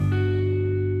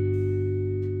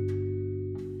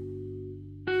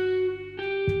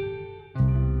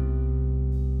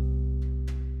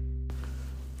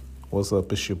What's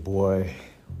up? It's your boy.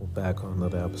 We're back on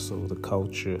another episode of The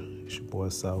Culture. It's your boy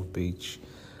South Beach.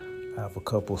 I have a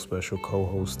couple special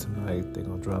co-hosts tonight. They're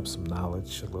gonna drop some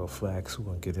knowledge, a little facts. We're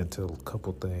gonna get into a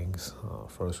couple things.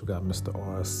 First, we got Mr.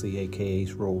 RC, aka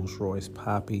Rolls Royce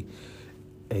Poppy,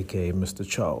 aka Mr.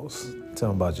 Charles. Tell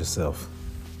them about yourself.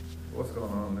 What's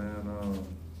going on, man?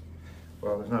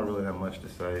 Well, there's not really that much to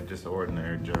say. Just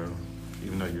ordinary Joe,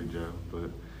 even though you're Joe. But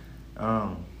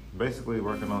basically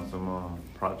working on some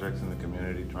projects in the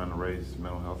community, trying to raise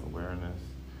mental health awareness,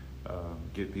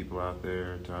 get people out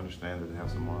there to understand that they have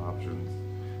some more options,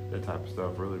 that type of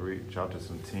stuff. Really reach out to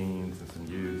some teens and some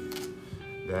youth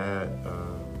that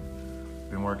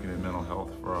been working in mental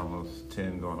health for almost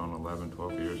 10, going on 11,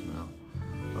 12 years now.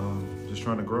 Just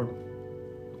trying to grow.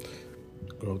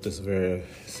 Growth is a very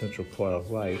essential part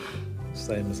of life,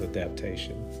 same as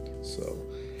adaptation. So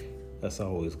that's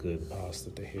always good and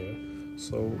positive to hear.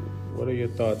 So what are your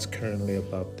thoughts currently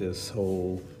about this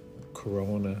whole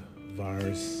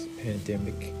coronavirus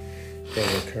pandemic that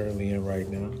we're currently in right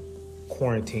now?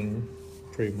 Quarantine,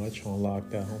 pretty much on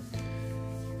lockdown.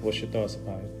 What's your thoughts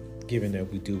about it, given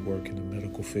that we do work in the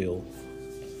medical field?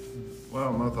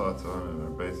 Well, my thoughts on it are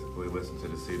basically listen to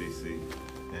the CDC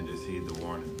and just heed the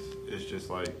warnings. It's just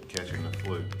like catching the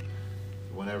flu.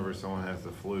 Whenever someone has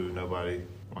the flu, nobody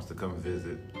wants to come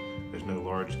visit. There's no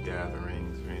large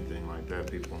gatherings or anything like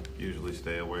that. People usually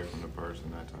stay away from the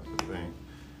person, that type of thing.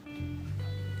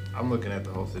 I'm looking at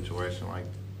the whole situation like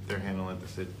they're handling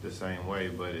it the same way,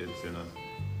 but it's in a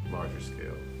larger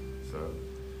scale.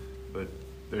 But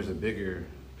there's a bigger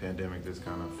pandemic that's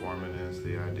kind of forming. Is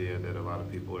the idea that a lot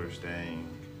of people are staying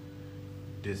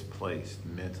displaced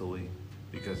mentally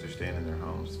because they're staying in their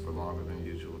homes for longer than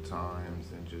usual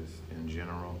times, and just in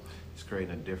general, it's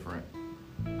creating a different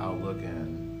outlook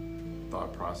and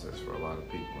thought process for a lot of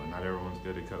people, and not everyone's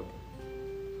good at coping.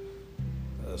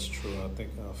 That's true. I think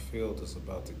our field is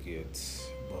about to get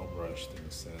bum rushed in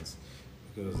a sense,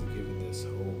 because given this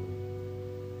whole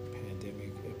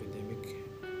epidemic,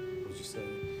 would you say,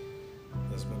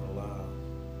 there's been a lot of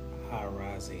high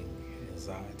rising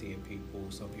anxiety in people.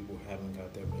 Some people haven't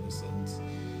got their medicines.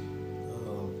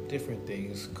 Different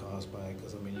things caused by it,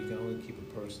 because you can only keep a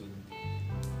person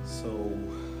so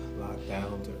locked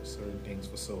down to certain things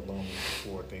for so long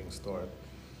before things start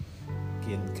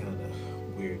getting kind of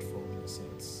weird for them in a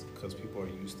sense, because people are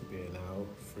used to being out,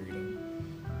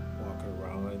 freedom, walking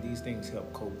around, and these things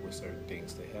help cope with certain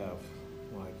things they have.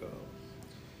 Like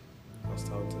I was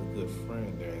talking to a good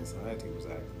friend, their anxiety was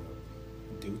acting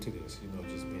up due to this,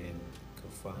 just being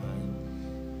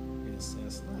confined in a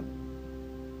sense, not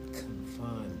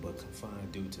confined, but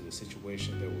confined due to the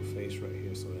situation that we face right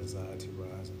here. So anxiety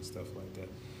rise and stuff like that.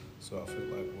 So I feel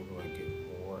like we're going to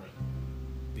get more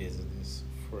business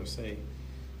for, say,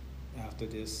 after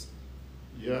this.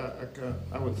 Yeah,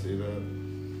 I would see that. I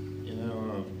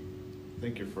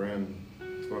think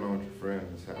what's going on with your friend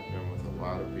is happening with a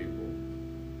lot of people,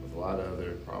 with a lot of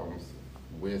other problems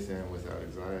with and without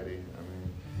anxiety.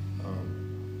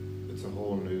 It's a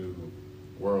whole new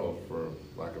world, for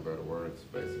lack of better words,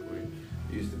 basically.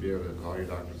 You used to be able to call your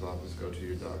doctor's office, go to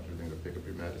your doctor, then go pick up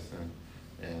your medicine,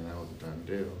 and that was a done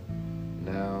deal.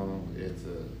 Now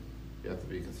you have to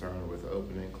be concerned with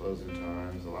opening, closing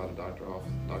times. A lot of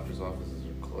doctor's offices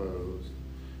are closed.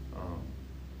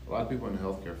 A lot of people in the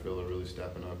healthcare field are really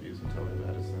stepping up using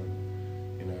telemedicine.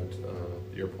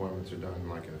 Your appointments are done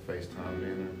like in a FaceTime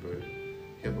manner, but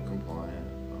HIPAA compliant.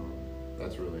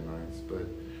 That's really nice. But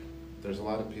there's a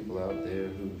lot of people out there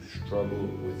who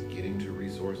struggled with getting to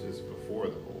resources before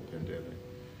the whole pandemic.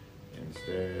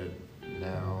 Instead,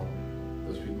 now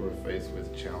those people are faced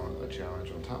with a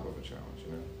challenge on top of a challenge,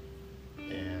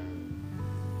 And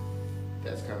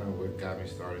that's kind of what got me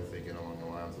started thinking along the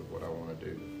lines of what I want to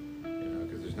do,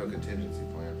 because there's no contingency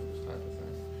plan for this type of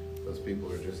thing. Those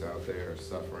people are just out there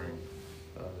suffering.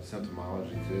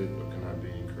 Symptomology cannot be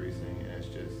increasing, and it's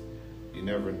just, you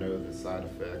never know the side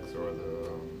effects or the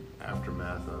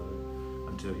aftermath of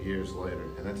it until years later,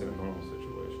 and that's in a normal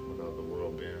situation without the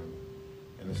world being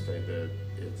in the state that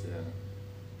it's in.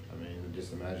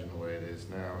 Just imagine the way it is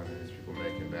now, and there's people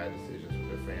making bad decisions with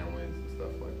their families and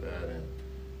stuff like that, and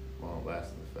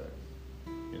long-lasting effects.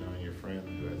 And your friend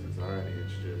who has anxiety,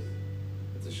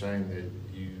 it's a shame that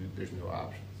there's no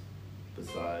options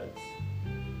besides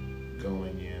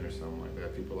going in or something like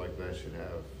that. People like that should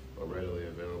have a readily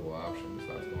available option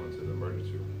besides going to the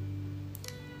emergency room.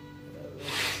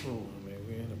 That's true.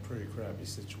 We're in a pretty crappy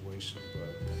situation,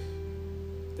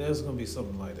 but there's going to be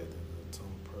something like that in the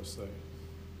tone per se.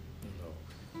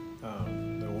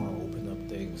 They want to open up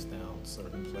things down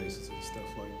certain places and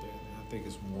stuff like that. And I think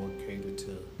it's more catered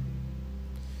to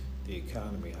the the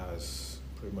economy has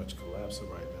pretty much collapsing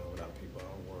right now without people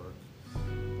out of work.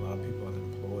 A lot of people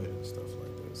unemployed and stuff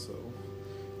like that. So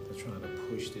they're trying to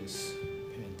push this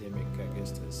pandemic, I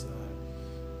guess, to the side.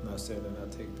 I'm not saying they're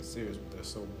not taking it serious, but they're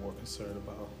so more concerned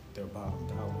about their bottom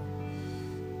dollar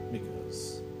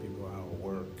because people are out of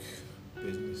work,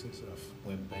 businesses have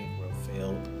went bankrupt,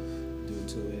 failed due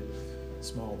to it,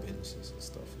 small businesses and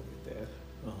stuff like that.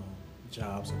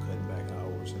 Jobs are cutting back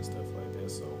hours and stuff like that.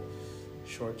 So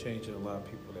shortchanging a lot of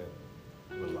people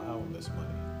that rely on this money,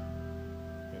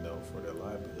 for their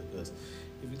livelihood. Because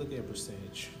if you look at a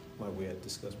percentage, like we had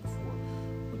discussed before,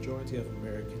 majority of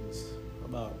Americans,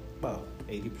 about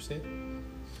 80%,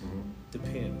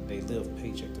 depend. They live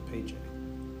paycheck to paycheck.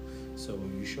 So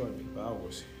when you shorten people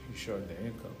hours, you shorten their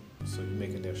income. So you're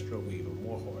making their struggle even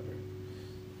more harder.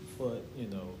 But,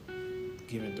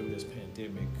 given through this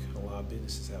pandemic, a lot of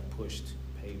businesses have pushed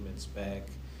payments back.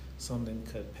 Some didn't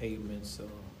cut payments.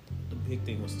 The big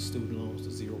thing was the student loans,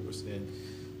 the 0%.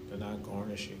 They're not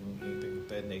garnishing anything of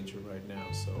that nature right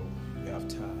now, so you have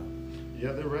time.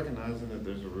 Yeah, they're recognizing that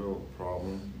there's a real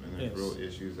problem and there's real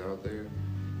issues out there.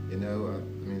 The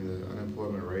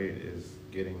unemployment rate is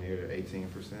getting near to 18%.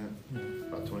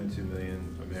 About 22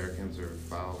 million Americans are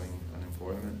filing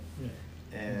unemployment.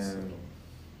 And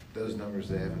those numbers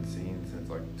they haven't seen since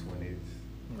like 20s,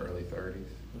 early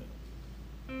 30s.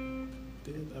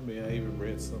 I even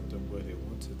read something where they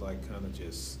want to kind of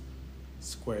just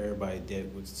square everybody debt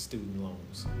with student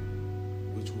loans,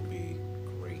 which would be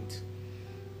great.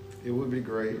 It would be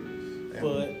great.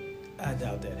 But I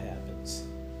doubt that happens.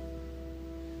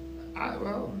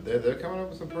 They're coming up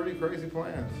with some pretty crazy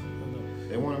plans.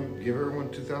 They want to give everyone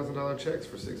 $2,000 checks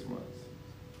for 6 months.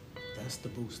 That's the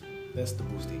boost. That's the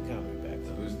boost the economy back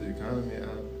up. Boost the economy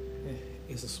out.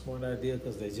 It's a smart idea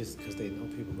because they know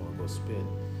people gonna go spend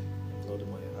and blow the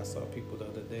money. I saw people the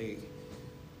other day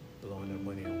blowing their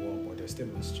money in Walmart, their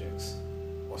stimulus checks,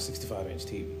 or 65-inch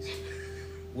TVs,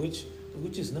 which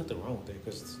is nothing wrong with that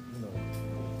because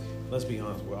let's be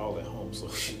honest, we're all at home, so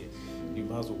shit. You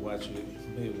might as well watch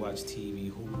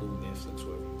TV, Hulu, Netflix,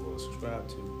 whatever you want to subscribe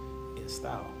to in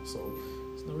style. So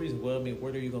there's no reason. Well,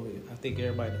 where are you going to be? I think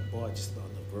everybody bought just about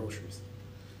enough groceries.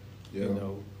 Yeah.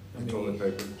 Toilet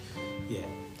paper. Yeah.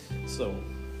 So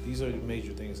these are the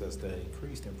major things that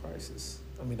increased in prices.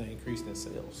 They increased in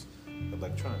sales.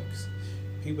 Electronics.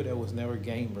 People that was never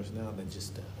gamers now they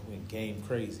just went game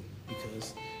crazy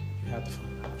because you have to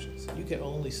find options. You can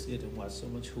only sit and watch so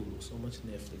much Hulu, so much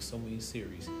Netflix, so many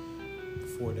series.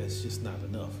 Before that's just not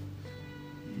enough.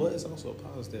 But it's also a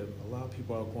positive. A lot of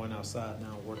people are going outside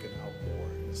now, working out more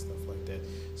and stuff like that.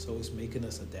 So it's making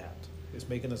us adapt. It's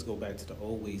making us go back to the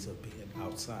old ways of being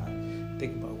outside.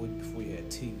 Think about before you had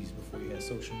TVs, before you had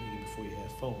social media, before you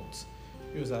had phones.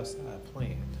 You was outside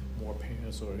playing. More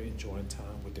parents are enjoying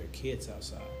time with their kids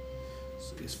outside.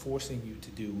 So it's forcing you to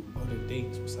do other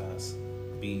things besides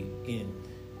be in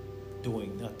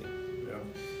doing nothing.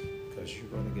 Because you're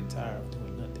going to get tired of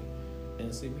doing nothing.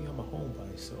 And see, me, I'm a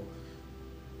homebody, so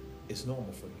it's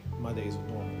normal for me. My days are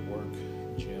normal. Work,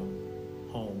 gym,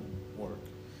 home, work.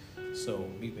 So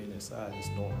me being inside is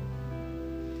normal.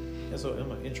 And so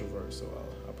I'm an introvert, so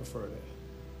I prefer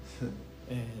that.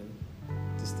 And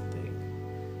this is the thing.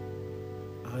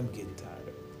 I'm getting tired of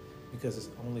it because it's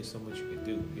only so much you can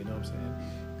do. You know what I'm saying?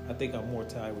 I think I'm more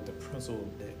tired with the principle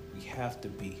that we have to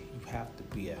be. You have to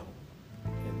be at home,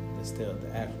 and instead of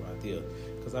the actual idea.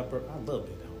 Because I love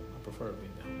being at home. I prefer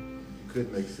being at home. You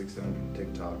could make 600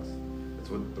 TikToks. That's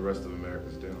what the rest of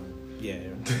America's doing.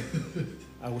 Yeah.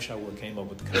 I wish I would have came up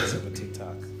with the concept of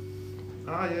TikTok.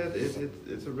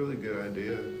 It's a really good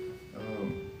idea.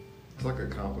 It's like a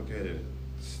complicated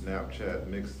Snapchat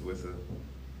mixed with a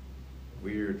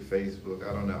weird Facebook.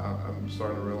 I don't know. I'm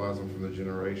starting to realize I'm from the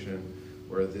generation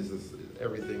where this is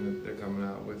everything that they're coming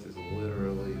out with is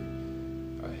literally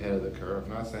ahead of the curve.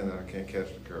 Not saying that I can't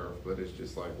catch the curve, but it's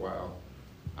just like, wow.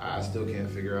 I still can't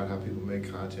figure out how people make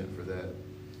content for that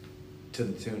to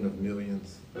the tune of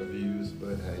millions of views,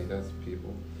 but hey, that's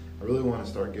people. I really want to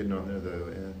start getting on there though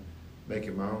and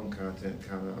making my own content,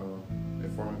 kind of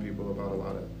informing people about a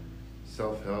lot of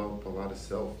self-help, a lot of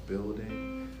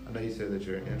self-building. I know you said that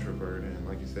you're an introvert, and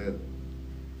like you said,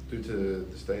 due to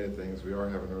the state of things, we are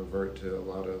having to revert to a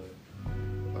lot of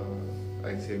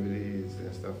activities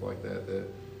and stuff like that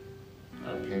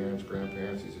our parents,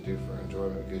 grandparents used to do for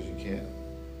enjoyment because you can't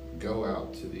go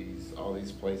out to all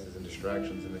these places and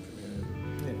distractions in the community.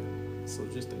 Yeah. So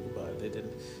just think about it.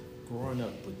 Growing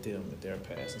up with them at their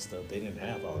past and stuff, they didn't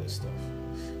have all this stuff.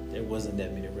 There wasn't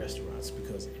that many restaurants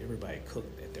because everybody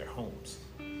cooked at their homes.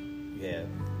 You had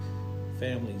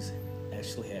families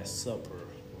actually had supper,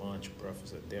 lunch,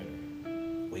 breakfast, and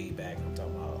dinner. way back. I'm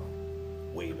talking about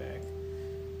way back.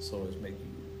 So it's make you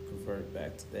revert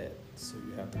back to that. So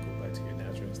you have to go back to your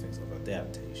natural instincts of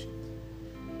adaptation.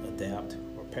 Adapt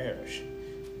or perish.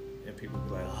 And people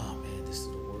be like, oh man, this is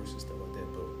the worst and stuff like that.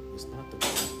 But it's not the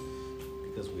worst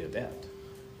because we adapt.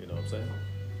 You know what I'm saying?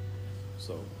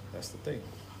 So that's the thing.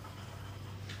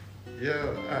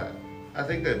 Yeah, I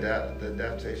think the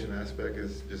adaptation aspect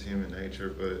is just human nature,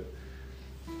 but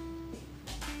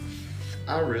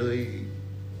I really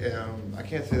am, I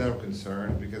can't say that I'm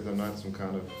concerned because I'm not some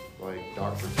kind of like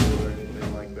Dr. Phil or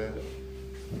anything like that.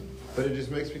 But it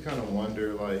just makes me kind of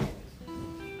wonder, like,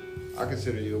 I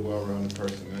consider you a well-rounded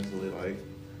person mentally, like,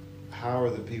 how are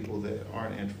the people that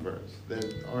aren't introverts, that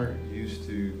aren't used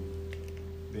to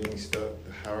being stuck,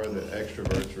 how are the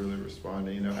extroverts really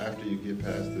responding, you know, after you get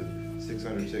past the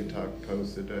 600 TikTok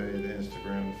posts a day, the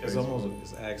Instagram, Facebook?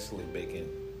 It's actually making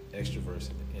extroverts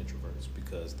and introverts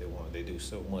because they do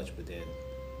so much, but then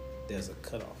there's a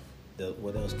cutoff.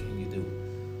 What else can you do?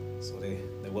 So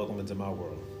they're welcome into my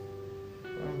world.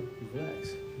 You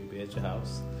relax. You be at your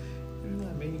house. You know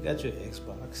what I mean? You got your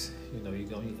Xbox. You know, you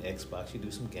go on your Xbox. You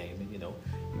do some gaming. You know,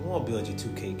 you want to build your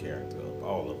 2K character up.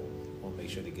 All of them. You want to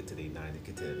make sure they get to the 90,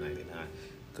 get to the 99.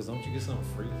 Because don't you get something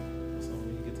free? Something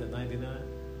when you get to the 99?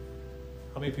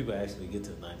 How many people actually get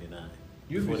to the 99?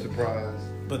 You'd be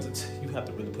surprised. But you have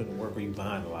to really put in work or you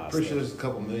behind a lot of Pretty stuff. sure there's a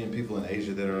couple million people in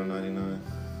Asia that are on 99.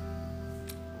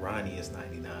 Ronnie is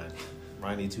 99.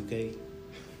 Ronnie 2K.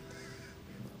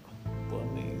 But I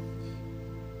mean,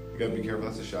 you gotta be careful.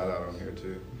 That's a shout out on here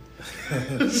too.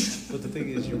 but the thing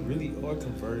is, you really are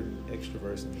converting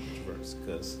extroverts and introverts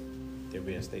because they're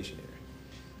being stationary.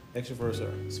 Extroverts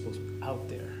are supposed to be out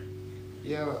there.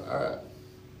 Yeah,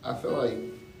 I feel like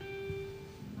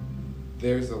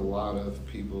there's a lot of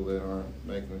people that aren't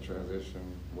making the transition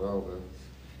well.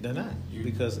 They're not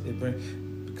because of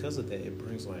that it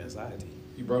brings on anxiety.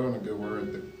 You brought on a good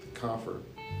word, the comfort.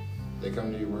 They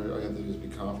come to you where all you have to do is be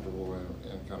comfortable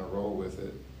and kind of roll with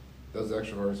it. Those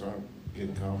extroverts aren't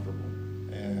getting comfortable.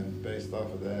 And based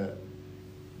off of that,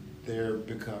 they're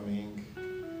becoming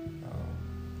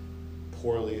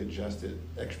poorly adjusted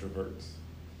extroverts.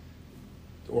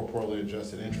 Or poorly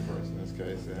adjusted introverts in this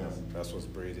case. That's what's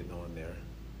breeding on their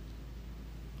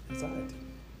anxiety.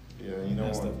 Yeah, you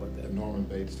know, stuff like that. the Norman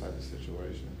Bates type of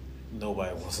situation.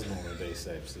 Nobody wants a Norman Bates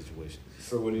type situation.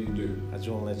 So what do? I just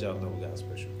want to let y'all know we got a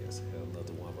special guest.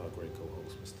 Another one of our great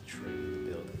co-hosts, Mr. Trey, in the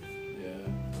building. Yeah,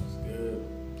 that's good.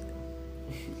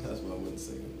 That's why I wasn't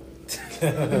singing like that.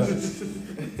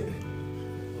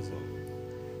 So,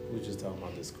 we were just talking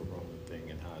about this corona thing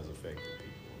and how it's affecting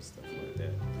people and stuff like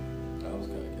that. I was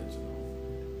kind of catching on.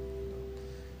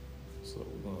 So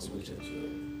we're going to switch it up.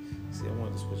 See, I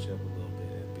wanted to switch it up a little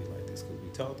bit and be like this because we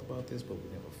talked about this, but we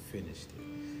never finished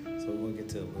it. So we're going to get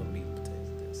to a little meat and potatoes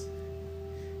of this.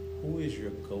 Who is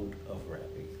your GOAT of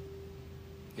rapping?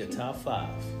 Your top 5.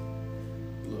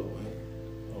 Lil Wayne.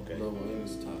 Okay. Lil Wayne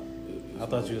is top. I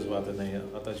thought you was about to name.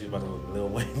 I thought you was about to go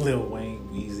Lil Wayne,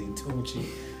 Weezy, Tunchi.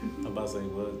 I'm about to say,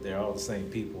 well, they're all the same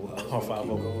people. All 5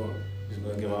 of them. He's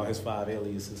gonna give all his 5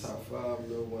 aliases. Top 5,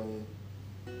 Lil Wayne.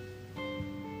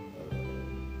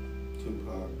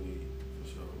 Tupac, Biggie, for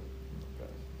sure.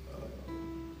 Okay.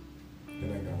 Then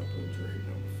I gotta put Drake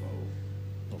number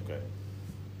 4. Okay.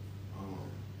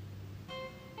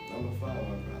 Number 5,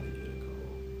 I'd probably get a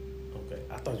Cole. Okay.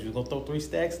 I thought you was gonna throw 3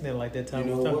 stacks in there like that time.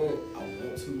 You know what? I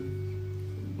want to,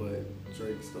 but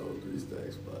Drake stole 3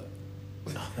 stacks, but.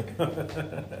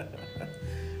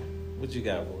 What you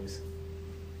got, boys?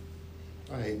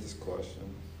 I hate this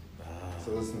question. Ah.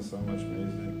 So listen to so much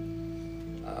music.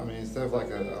 I mean, instead of like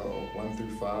a 1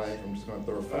 through 5, I'm just gonna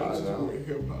throw a 5 I just out. went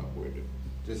hip hop with it.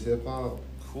 Just hip hop.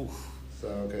 Oof. So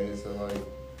okay, so like,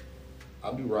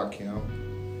 I'll do Rakim.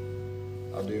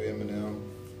 I'll do Eminem.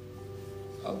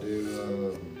 I'll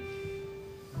do.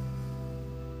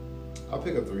 I'll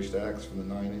pick up 3 stacks from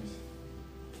the 90s.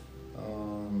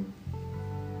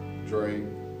 Drake.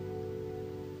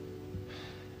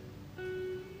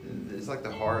 It's like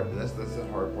the hard. That's the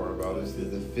hard part about it. Is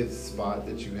the 5th spot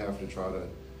that you have to try to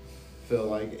feel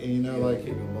like, and you know, like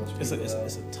It's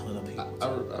a ton of people.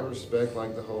 I respect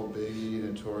like the whole Biggie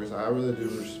and Notorious. I really do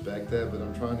respect that, but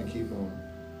I'm trying to keep them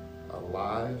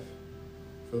alive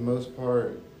for the most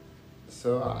part.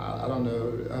 So I don't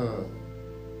know.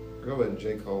 I'll go with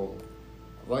J. Cole.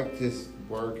 I liked his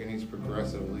work, and he's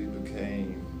progressively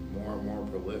became more and more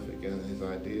prolific in his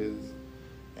ideas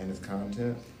and his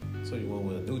content. So you went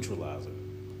with a neutralizer.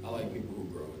 I like people who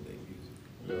grow with their music.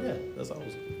 Yeah, that's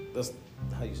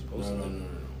how you supposed to. No.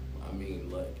 I mean,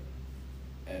 like,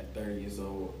 at 30 years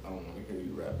old, I don't want to hear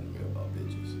you rapping to me about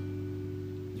bitches.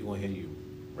 You want to hear you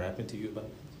rapping to you about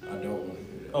it? I don't want to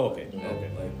hear that. Oh, okay.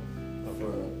 That,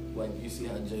 Okay. Like you see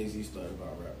how Jay-Z started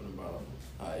about rapping about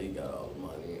how he got all the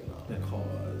money and all the Yeah.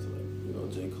 cars, like, you know,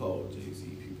 J. Cole, Jay-Z,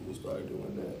 people started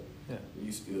doing that. Yeah.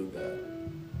 You still got,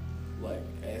 like,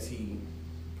 as he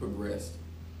progressed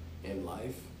in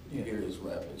life, you Yeah. hear his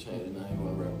rapping change. Now he's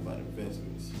going to rap about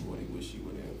investments, what he wish he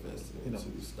would have invested You know.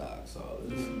 into stocks, all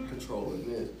this, controlling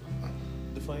this.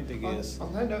 The funny thing is,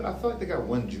 On that note, I feel like they got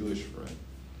one Jewish friend.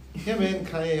 Him and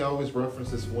Kanye always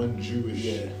reference this one Jewish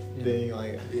thing.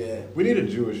 Like, Yeah, we need a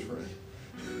Jewish friend.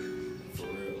 for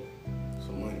real.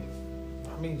 Some money.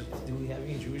 I mean, do we have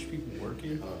any Jewish people work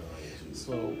here? I don't know.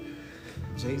 So,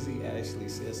 Jay-Z actually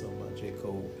said something about J.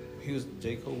 Cole.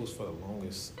 J. Cole was for the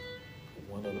longest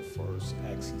one of the first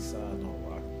acts he signed on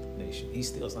Rock Nation. He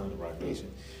still signed to Rock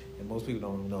Nation, and most people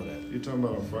don't know that. You're talking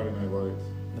about on Friday Night Lights.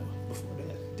 No, before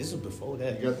that. This was before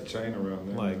that. You got the chain around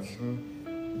there. Like- huh?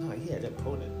 No, he had that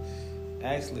opponent.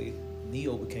 Actually,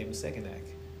 Neo became the second act.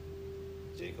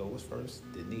 J. Cole was first,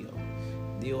 then Neo.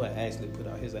 Neo had actually put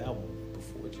out his album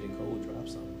before J. Cole dropped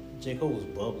something. J. Cole was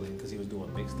bubbling because he was doing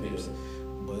mixtapes,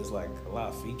 but it's like a lot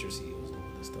of features he was doing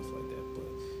and stuff like that.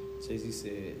 But Jay-Z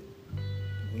said,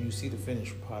 when you see the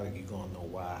finished product, you're gonna know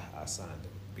why I signed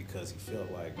him, because he felt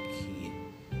like he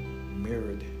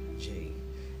mirrored Jay.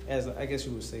 As I guess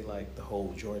you would say, like the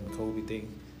whole Jordan Kobe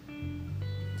thing.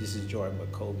 This is Jordan,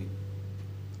 but Kobe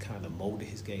kind of molded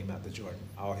his game after Jordan,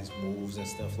 all his moves and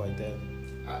stuff like that.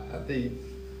 I think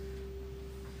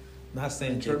Not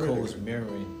saying J. Trevor- Cole is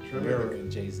mirroring Trevor-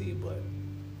 Jay-Z, but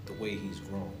the way he's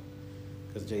grown.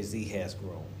 Because Jay-Z has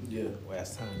grown. Yeah.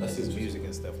 Last time, That's his it. music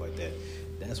and stuff like that.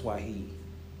 That's why he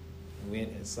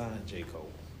went and signed J.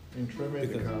 Cole. And Trey made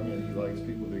the Because- comment he likes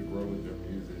people that grow with their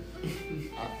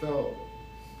music. I felt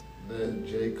that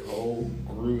J. Cole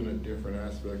grew in a different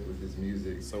aspect with his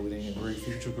music. So we didn't agree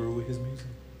Future grew with his music?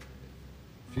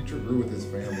 Future grew with his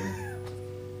family.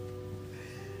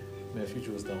 Man,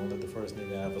 Future was the first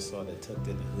nigga I ever saw that tucked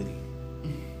in a hoodie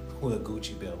with a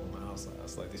Gucci belt on the outside. I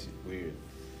was like, this shit weird.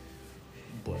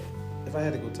 But if I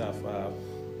had to go top 5,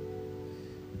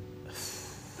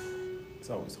 it's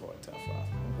always hard, top 5.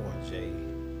 I'm going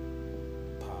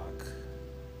Jay, Pac,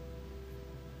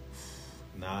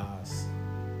 Nas,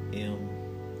 M.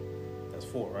 That's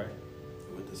 4, right?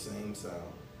 With the same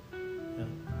sound. Yeah.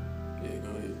 Yeah, go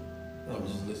ahead. I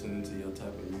was just listening to your type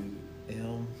of music.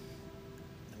 M.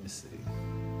 Let me see.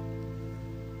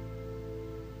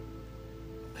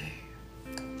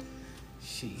 Man,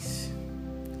 sheesh.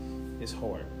 It's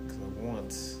hard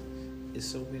because it's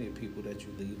so many people that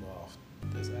you leave off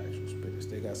that's actual spitters.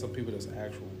 They got some people that's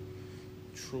actual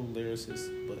true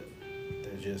lyricists, but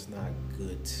they're just not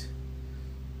good,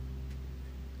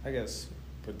 I guess,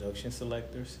 production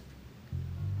selectors.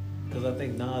 Because I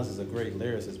think Nas is a great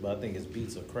lyricist, but I think his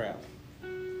beats are crap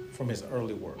from his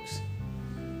early works.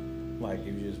 Like,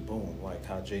 you just boom, like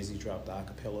how Jay-Z dropped the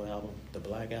acapella album, the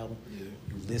Black Album. Yeah.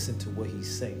 You listen to what he's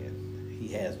saying. He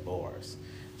has bars.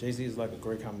 Jay-Z is like a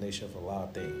great combination of a lot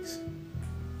of things.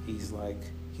 He's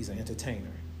an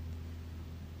entertainer.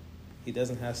 He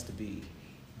doesn't have to be.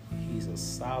 He's a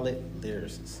solid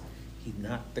lyricist. He's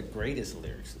not the greatest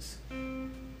lyricist,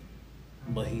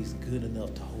 but he's good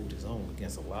enough to hold his own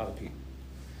against a lot of people.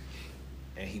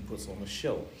 And he puts on a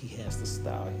show. He has the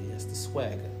style. He has the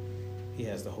swagger. He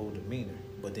has the whole demeanor.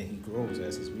 But then he grows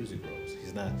as his music grows.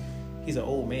 He's an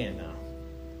old man now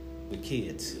with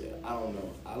kids. Yeah, I don't know.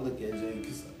 I look at Jay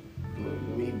because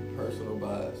me, personal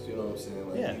bias, you know what I'm saying?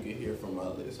 Like, Yeah. you can hear from my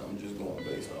list. I'm just going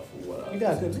based off of what I You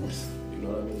got a listen good to. list. You know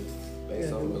what I mean? Based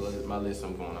Yeah, on good my list,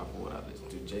 I'm going off of what I listen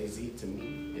to. Jay-Z, to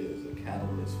me, is a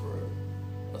catalyst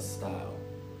for a style.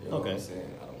 You know what Okay. I'm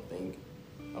saying? I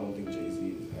don't think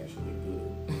Jay-Z is actually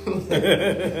good.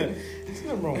 There's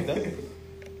nothing wrong with that.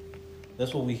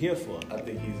 That's what we're here for. I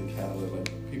think he's a catalyst.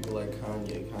 Like, people like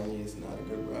Kanye. Kanye is not a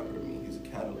good rapper to me. He's a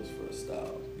catalyst for a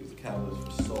style. He's a catalyst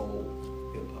for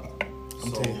soul, hip-hop, I'm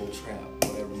soul, telling you. trap,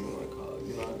 whatever you want to call it.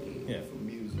 You know what I mean? Yeah. For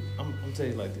music. I'm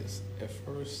telling you like this. At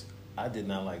first, I did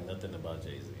not like nothing about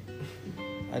Jay-Z.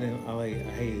 I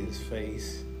hated his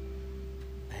face.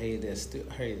 I hated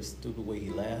the stupid way he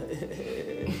laughed.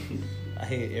 I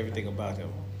hated everything about him.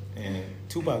 And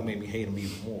Tupac made me hate him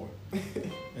even more.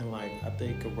 And like, I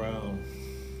think around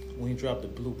when he dropped the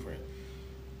Blueprint,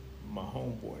 my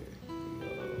homeboy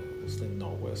was living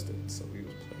Northwestern, so he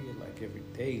was playing like every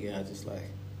day, and I just like,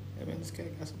 hey man, this guy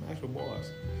got some actual bars.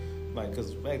 Like,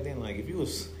 cause back then, like if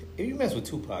you mess with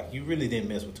Tupac, you really didn't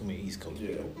mess with too many East Coast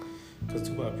people. Cause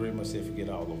Tupac pretty much said forget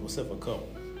all of them, except for a couple.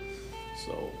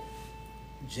 So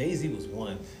Jay-Z was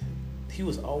one. He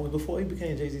was always, before he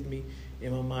became Jay-Z to me,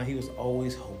 in my mind, he was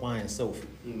always Hawaiian Sophie.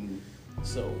 Mm.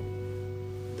 So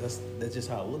that's just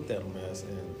how I looked at him as,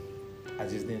 and I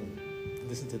just didn't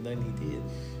listen to nothing he did.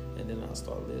 And then I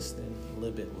started listening a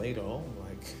little bit later on,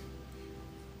 like,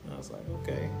 I was like,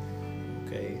 okay.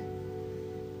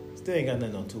 Still ain't got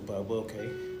nothing on Tupac, but okay.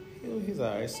 He's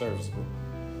alright, serviceable.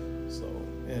 So,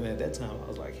 and at that time, I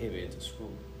was like heavy into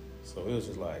Screw. So it was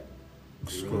just like,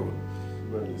 Screw.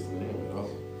 You weren't listening to him at all.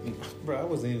 Bro, I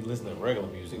wasn't even listening to regular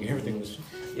music. Everything was,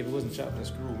 if it wasn't chopped and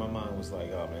screwed, my mind was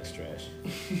like, oh man, it's trash.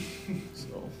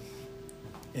 So,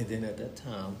 and then at that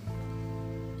time,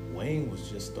 Wayne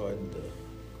was just starting to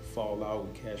fall out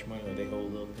with Cash Money, or they whole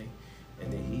little thing.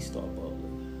 And then he started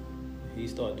bubbling. He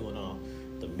started doing all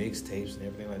the mixtapes and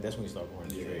everything like that. That's when he started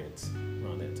running dreads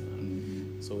around that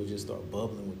time. So we just started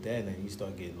bubbling with that, and then you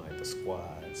start getting like the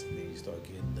squads, and then you start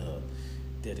getting the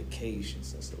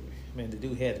dedications and stuff. Man, the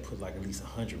dude had to put like at least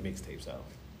 100 mixtapes out,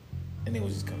 and it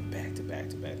was just coming back to back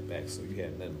to back to back. So you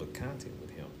had nothing but content with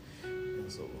him, and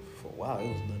so for a while it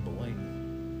was nothing but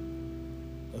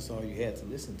Wayne. That's all you had to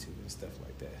listen to and stuff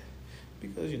like that.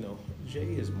 Because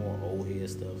Jay is more old head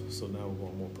stuff, so now we're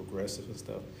going more progressive and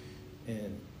stuff.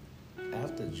 And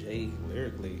after Jay,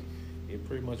 lyrically, it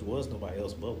pretty much was nobody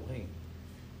else but Wayne.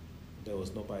 There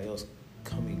was nobody else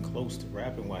coming close to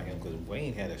rapping like him, because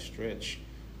Wayne had a stretch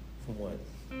from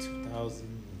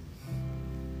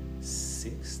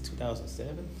 2006,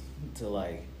 2007 to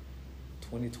like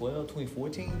 2012,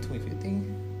 2014,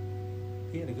 2015.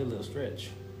 He had a good little stretch.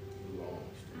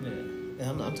 Yeah,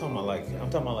 and I'm talking about like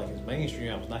his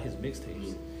mainstream albums, not his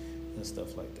mixtapes and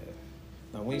stuff like that.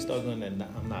 Now when you start doing that,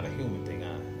 I'm Not a Human thing,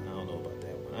 I don't know about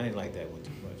that one. I didn't like that one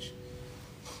too much.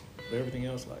 But everything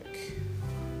else, like,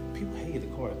 people hated the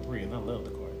Card 3, and I love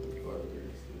the Card 3. Card 3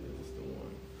 is the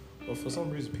one. But for some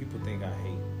reason, people think I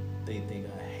hate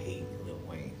Lil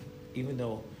Wayne, even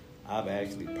though I've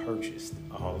actually purchased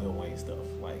all Lil Wayne stuff,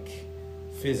 like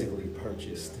physically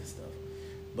purchased and stuff.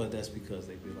 But that's because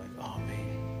they be like, oh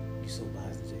man, you so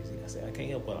biased to Jay-Z. I said, I can't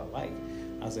help what I like.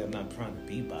 I said, I'm not trying to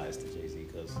be biased to Jay-Z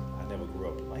because I never grew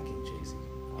up liking Jay-Z.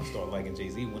 I started liking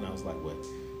Jay-Z when I was like,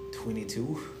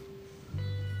 22?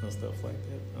 And stuff like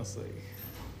that. I say,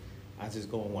 I just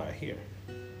go on what I hear.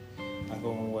 I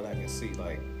go on what I can see.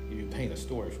 Like, you paint a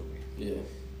story for me. Yeah.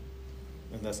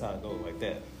 And that's how I go, like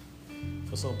that.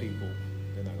 For some people,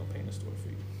 they're not going to paint a story for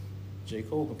you. J.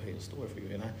 Cole can paint a story for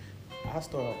you. And I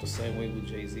started off the same way with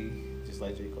Jay-Z, just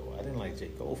like J. Cole. I didn't like J.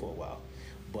 Cole for a while,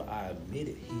 but I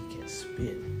admitted he can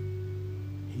spit.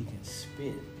 He can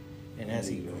spit. And as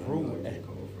he grew,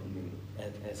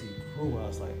 as he grew, I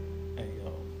was like,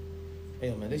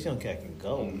 hey, man, this young cat can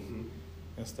go.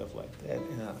 And stuff like that.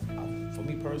 And I, for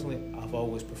me personally, I've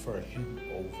always preferred him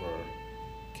over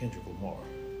Kendrick Lamar.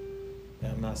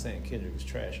 And I'm not saying Kendrick is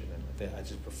trash or nothing like that. I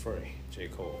just prefer J.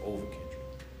 Cole over Kendrick.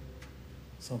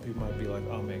 Some people might be like,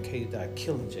 oh man, K died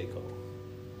killing J. Cole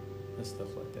and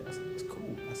stuff like that. I said, it's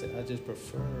cool. I said, I just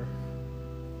prefer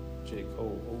J.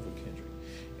 Cole over Kendrick.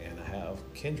 And I have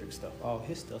Kendrick stuff, all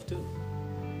his stuff too.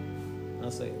 And I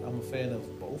say, I'm a fan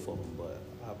of both of them, but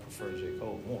I prefer J.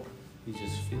 Cole more. He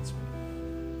just fits me.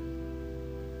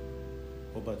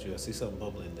 What about you? I see something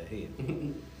bubbling in the head.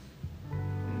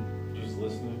 Just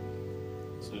listening.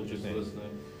 So what you Just think?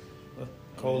 listening.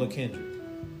 Cole or Kendrick?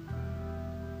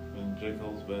 And J.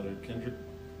 Cole's better.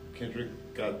 Kendrick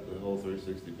got the whole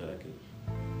 360 package.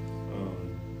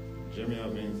 Jimmy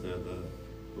Iovine said that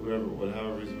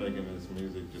however he's making his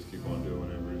music, just keep on doing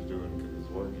whatever he's doing because it's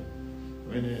working.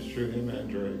 I mean, it's true. Him and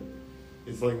Drake.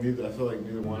 It's like I feel like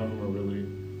neither one of them are really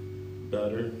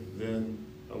better than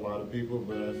a lot of people,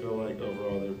 but I feel like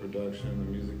overall their production,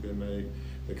 the music they make,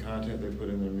 the content they put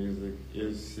in their music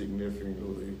is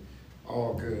significantly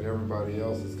all good. Everybody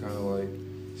else is kind of like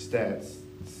stats,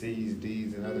 C's,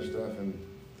 D's, and other stuff, and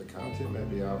the content may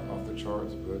be off the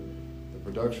charts, but the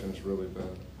production is really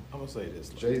bad. I'm gonna say this.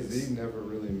 Jay-Z never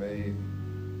really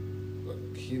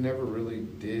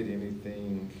did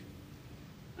anything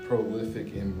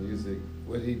prolific in music.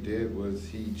 What he did was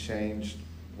he changed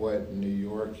what New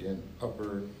York and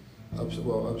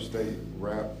upstate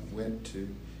rap went to,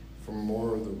 from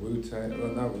more of the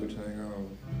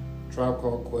Tribe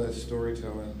Called Quest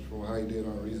storytelling from how he did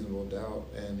on Reasonable Doubt,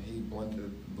 and he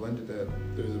blended that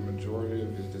through the majority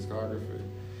of his discography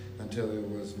until it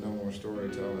was no more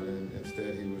storytelling, and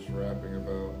instead he was rapping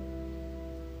about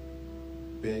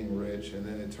being rich, and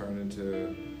then it turned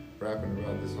into rapping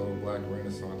about this whole Black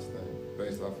Renaissance thing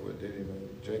based off of what Diddy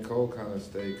made. J. Cole kind of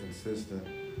stayed consistent,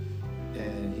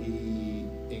 and he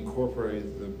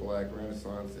incorporated the Black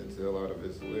Renaissance into a lot of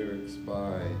his lyrics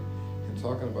by him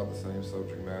talking about the same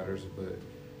subject matters, but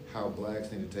how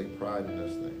blacks need to take pride in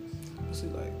those things. See,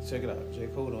 like, check it out. J.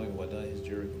 Cole don't even want done his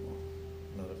jury anymore.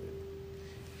 None of it.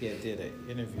 did an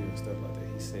interview and stuff like that.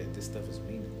 He said this stuff is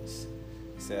meaningless.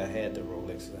 He said I had the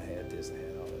Rolexes, I had this, I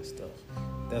had all that stuff.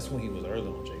 That's when he was early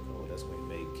on J. Cole. That's when he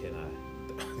made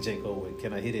J. Cole with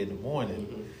Can I Hit It in the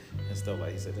Morning and stuff like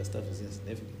that. He said that stuff is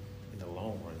insignificant in the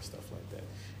long run and stuff like that.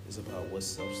 It's about what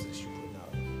substance you're putting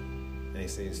out. And they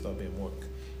say start being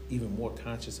even more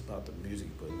conscious about the music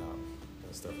you're putting out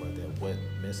and stuff like that, what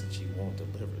message you want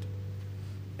delivered.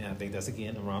 And I think that's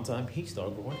again around time he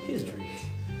started growing his dreams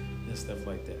and stuff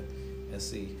like that. And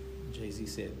see, Jay-Z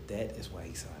said that is why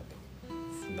he signed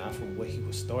him. Not from what he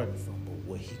was starting from, but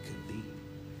what he could be.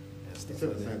 And He stuff said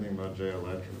like the that. same thing about Jay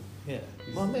Electra. Yeah.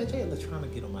 Well, man, Jay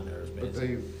Electronica get on my nerves, man. But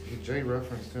Jay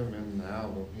referenced him in the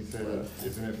album. He said,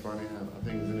 isn't it funny how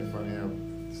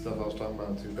stuff I was talking about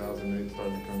in 2008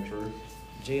 started to come true?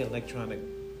 Jay Electronic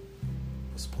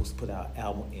was supposed to put out an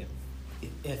album in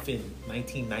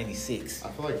 1996. I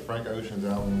feel like Frank Ocean's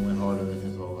album went harder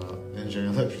than Jay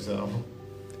Electra's album.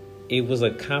 It was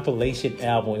a compilation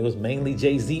album. It was mainly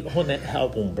Jay-Z on that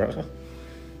album, bro.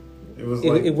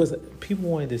 It was people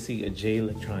wanted to see a Jay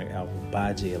Electronic album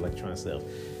by Jay Electronic self.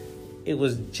 It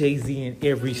was Jay-Z in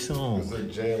every song. It was a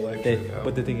Jay Electric album.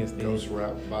 But the thing is, Ghost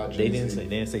rap by Jay-Z. They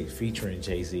didn't say featuring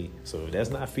Jay-Z. So if that's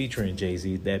not featuring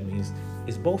Jay-Z, that means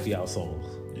it's both y'all songs.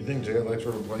 You think Jay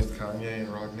Electra replaced Kanye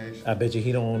in Rock Nation? I bet you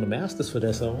he don't own the masters for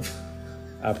that song.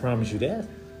 I promise you that.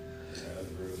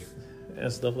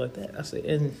 And stuff like that. I say,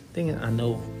 and thing I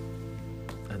know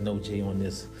Jay on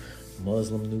this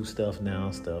Muslim new stuff now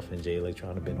and stuff, and Jay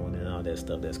Electronic been on it and all that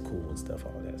stuff. That's cool and stuff,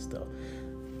 all that stuff.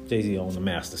 Jay-Z owned the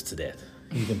masters to that.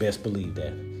 You can best believe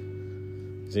that.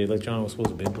 Jay Electronic was supposed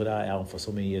to been put out an album for so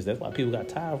many years. That's why people got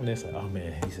tired of this. Like, oh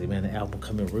man, he said, man, the album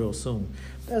coming real soon.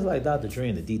 That's like Dr. Dre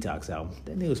and the Detox album.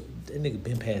 That nigga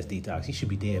been past Detox. He should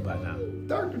be dead by now.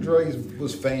 Dr. Dre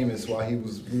was famous while we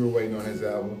were waiting on his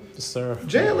album. Sir.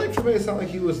 Jay Electra made it sound like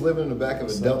he was living in the back of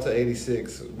a Delta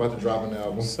 86 about to drop an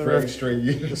album for every straight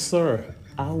year. Sir,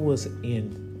 I was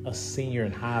in a senior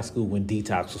in high school when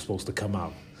Detox was supposed to come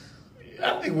out.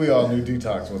 I think we all knew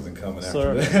Detox wasn't coming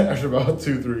after that, after about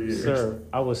 2-3 years. Sir,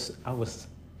 I was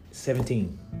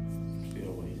 17.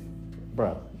 Still waiting.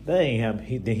 Bro, that ain't him.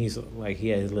 He had his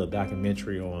little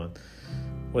documentary on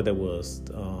what that was.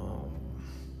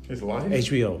 His life?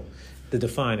 HBO, the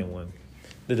defining one.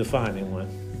 That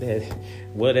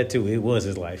too. It was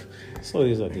his life. So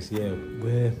he was like this. We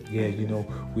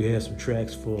had some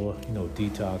tracks for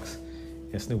Detox,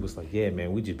 and Snoop was like, yeah,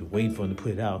 man, we just been waiting for him to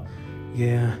put it out.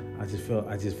 Yeah, I just felt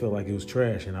like it was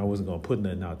trash, and I wasn't gonna put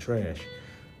nothing out trash.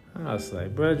 I was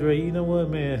like, bro, Dre, you know what,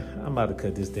 man? I'm about to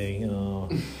cut this thing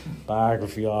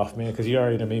biography off, man, because you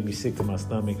already done made me sick to my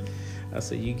stomach. I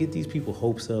said, you get these people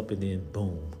hopes up, and then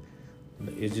boom.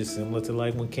 It's just similar to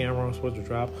like when Cameron was supposed to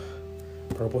drop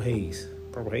Purple Haze.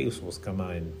 Purple Haze was supposed to come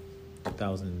out in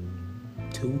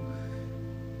 2002.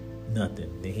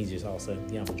 Nothing. Then he just all of a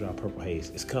sudden, yeah, I'm gonna drop Purple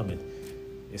Haze. It's coming.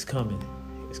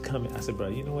 I said, bro,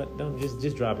 you know what? Don't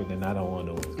just drop it, and I don't want to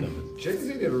know when it's coming.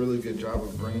 Jay-Z did a really good job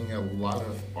of bringing a lot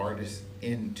of artists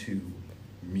into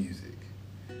music.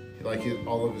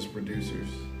 All of his producers,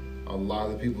 a lot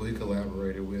of the people he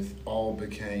collaborated with, all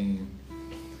became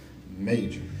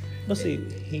major. But see,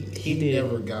 he did.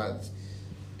 Never got.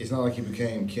 It's not like he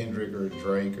became Kendrick or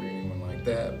Drake or anyone like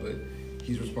that, but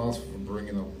he's responsible for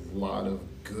bringing a lot of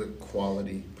good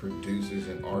quality producers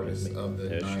and artists of the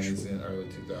 90s and early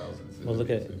 2000s. Well, look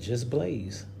at Just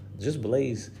Blaze. Just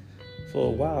Blaze, for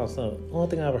a while, so the only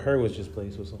thing I ever heard was Just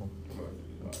Blaze was on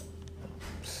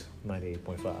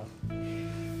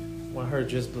 98.5. When I heard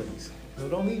Just Blaze. No,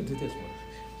 don't leave to this one.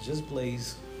 Just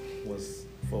Blaze was,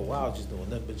 for a while, just doing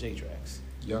nothing but J tracks.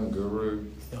 Young Guru,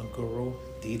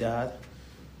 D-Dot.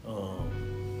 Who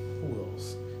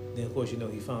else? Then, of course, he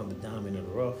found the diamond in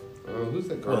the rough. who's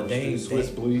that girl? Swiss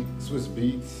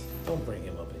Beats. Don't bring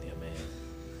him up in here, man.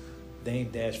 Dame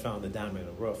Dash found the diamond in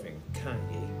the rough in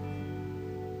Kanye.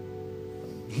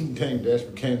 Dame Dash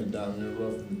became the diamond in the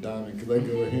rough, and the diamond could let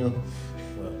go of him.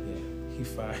 Well, yeah,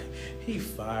 he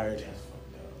fired Dame.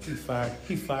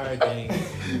 He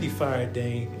fired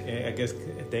Dame. And I guess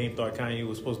Dame thought Kanye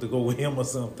was supposed to go with him or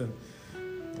something.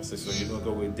 I said, so you're gonna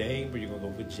go with Dame or you're gonna go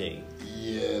with Jay?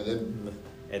 Yeah,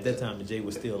 at that time, Jay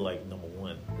was still like number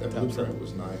one. That blueprint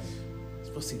was nice.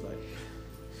 Supposed to see like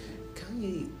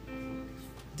Kanye.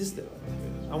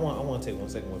 I want to take 1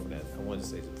 second away from that. I wanted to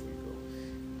say something before you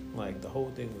go. Like the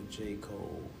whole thing with J.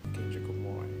 Cole, Kendrick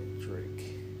Lamar, and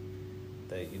Drake.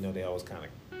 That they always kind of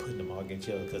putting them all against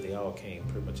each other because they all came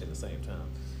pretty much in the same time.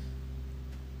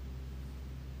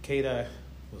 K-Dot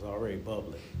was already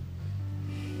bubbling.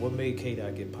 What made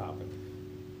K-Dot get popping?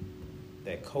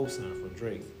 That cosign from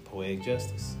Drake, Poetic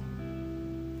Justice.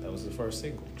 That That was the first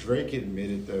single. Drake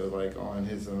admitted though, like on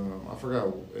his I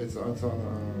forgot it's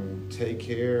on Take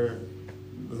Care.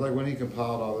 It's like when he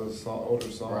compiled all those older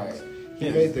songs. Right. He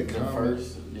made the comment.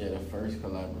 The first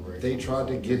collaboration. They tried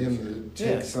to get him to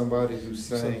take Yeah. somebody who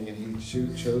sang, and he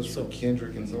chose So- for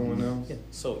Kendrick and someone else. Yeah.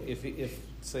 So if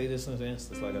say this in an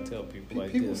instance, like I tell people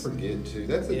like People this, forget too.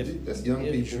 That's young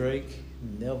if people. Drake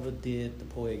never did the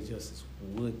Poetic Justice,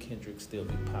 would Kendrick still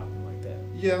be popping like that?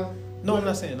 Yeah. No,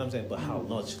 I'm saying, but how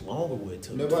much longer would it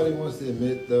take? Nobody wants to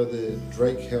admit though that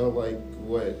Drake held like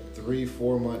what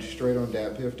 3-4 months straight on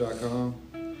datpiff.com.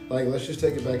 Like, let's just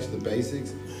take it back to the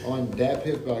basics. On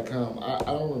datpiff.com, I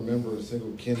don't remember a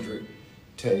single Kendrick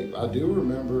tape. I do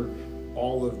remember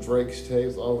all of Drake's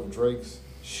tapes, all of Drake's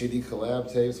shitty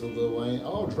collab tapes with Lil Wayne,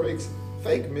 all Drake's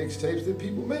fake mixtapes that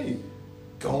people made.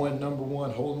 Going number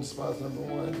one, holding spots number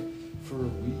one for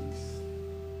weeks.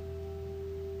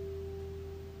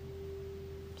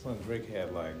 Son, Drake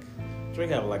had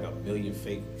like a million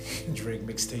fake Drake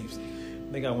mixtapes.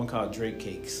 They got one called Drake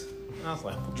Cakes. I was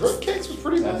like, Drake Cakes was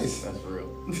pretty nice. That's real.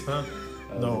 huh?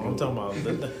 No, I'm talking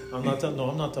about. I'm not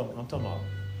talking. I'm talking about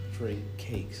Drake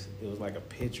Cakes. It was like a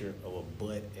picture of a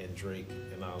butt and Drake,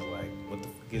 and I was like, what the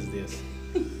fuck is this?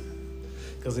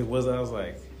 Because I was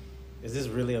like, is this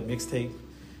really a mixtape?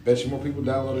 Bet you more people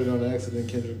downloaded it on accident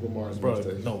than Kendrick Lamar's Bro,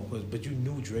 mixtape. no, but you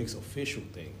knew Drake's official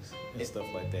things and stuff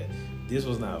like that. This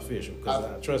was not official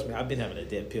because trust me, I've been having a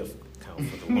dead piff count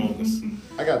for the longest.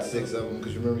 I got 6 of them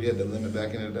because you remember you had the limit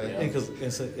back in the day. And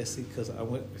because I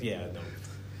went, yeah, no,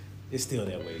 it's still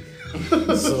that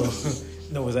way. So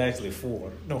no, it's actually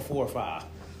 4 or 5.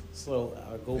 So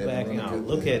I go Yeah, back really and I'll good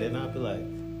look thing. at it and I'll be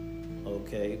like,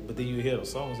 okay, but then you hear the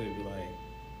songs and you be like,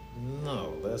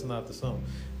 no, that's not the song.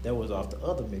 That was off the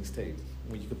other mixtape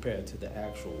when you compare it to the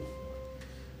actual.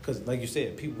 Because, like you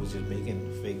said, people was just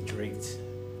making fake Drakes.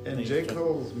 And J.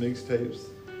 Cole's mixtapes.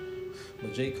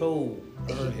 But J. Cole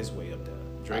earned his way up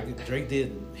there. Drake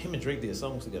did, him and Drake did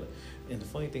songs together. And the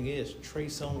funny thing is, Trey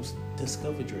Songz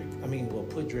discovered Drake.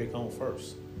 Put Drake on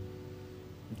first.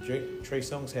 Trey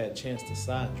Songz had a chance to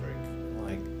sign Drake.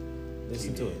 Like,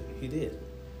 listen to it. He did.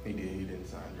 He didn't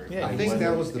sign Drake. Yeah, I think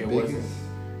that was the biggest.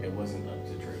 It wasn't up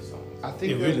to Trey Songz. I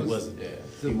think It that really was, wasn't. Yeah,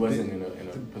 the he wasn't big- in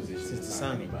a position to To sign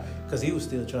sign anybody. Because he was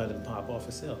still trying to pop off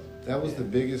himself. That was the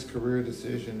biggest career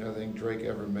decision I think Drake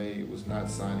ever made, was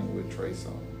not signing with Trey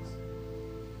Songz.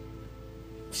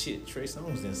 Shit, Trey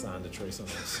Songz didn't sign to Trey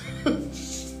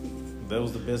Songz. That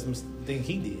was the best thing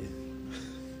he did.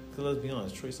 Because let's be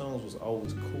honest, Trey Songz was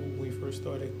always cool when we first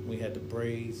started. We had the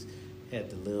braids, had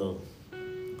the little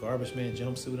garbage man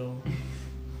jumpsuit on.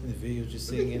 In the video, just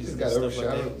singing He and just stuff got like that.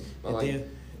 overshadowed by, And like,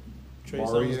 then Trey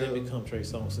Mario. Songz didn't become Trey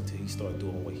Songz until he started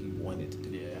doing what he wanted to do.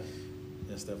 Yeah.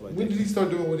 And stuff like When that. did he start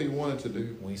doing what he wanted to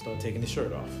do? When he started taking his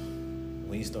shirt off.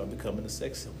 When he started becoming a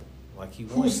sex symbol. Like he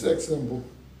Who's wanted. sex symbol?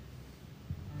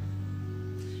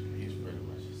 He's pretty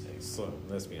much a sex. So,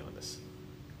 let's be honest.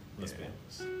 Let's be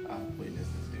honest. I witnessed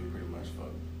this dude pretty much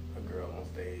fuck a girl on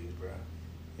stage, bro.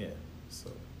 Yeah. So,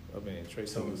 Trey Took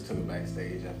Songz. her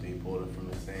backstage after he pulled her from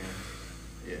the stand.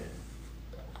 Yeah.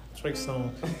 Trey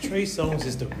Songz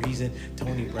is the reason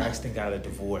Tony Braxton got a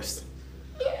divorce.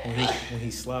 When he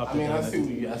slopped I mean, down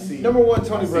I see. Number one, I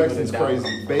Tony see where the Braxton's doubt crazy.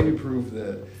 comes from. Baby proved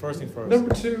that. First thing first.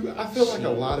 Number two, I feel like a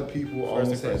lot of people First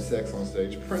almost thing had first. sex on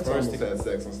stage. Prince First almost thing- had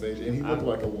sex on stage, and he looked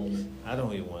like a woman. I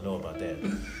don't even want to know about that.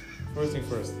 First thing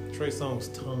first, Trey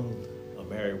Songz tongued a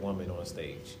married woman on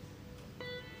stage.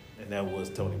 And that was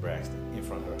Tony Braxton in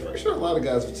front of her I'm husband. sure a lot of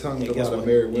guys were tongued And a guess lot of what?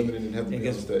 married women and didn't have to And be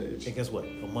on guess, stage. and guess what?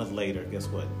 A month later, guess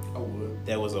what? I would.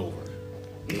 That was over.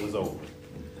 It was over.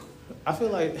 I feel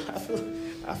like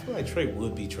Trey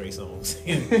would be Trey Songz.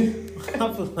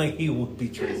 I feel like he would be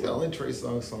Trey The Songz. only Trey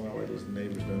Songz song I like was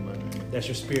Neighbors Know My Name. That's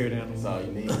your spirit animal. That's all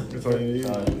you need. That's all you need.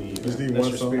 That's all you need. Just need That's one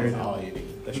your song. spirit. That's all you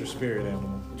need. That's your spirit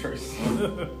animal. Trace.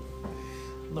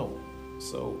 No.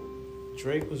 So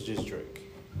Drake was just Drake.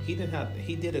 He did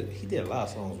a lot of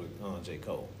songs with J.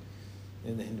 Cole.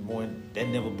 And the more that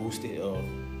never boosted or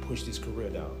pushed his career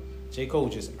down. J. Cole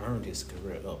just earned his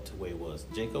career up to where it was.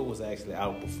 J. Cole was actually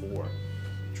out before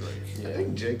Drake. I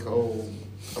think J. Cole,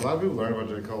 a lot of people learned about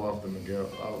J. Cole off the Miguel,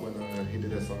 when he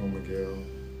did that song with Miguel.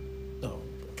 No.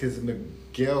 Because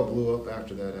Miguel blew up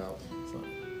after that album.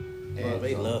 Son. Well,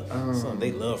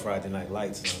 they love Friday Night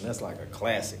Lights, man. That's like a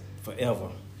classic forever.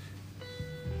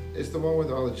 It's the one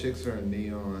with all the chicks are in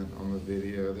neon on the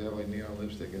video. They have like neon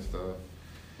lipstick and stuff.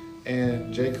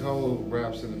 And J. Cole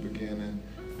raps in the beginning.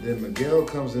 Then Miguel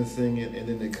comes in singing, and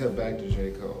then they cut back to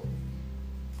J. Cole.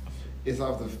 It's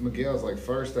off the Miguel's like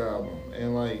first album,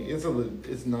 and like it's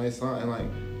a nice song, and like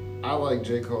I like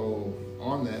J. Cole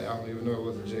on that album, even though it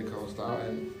wasn't J. Cole style.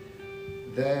 And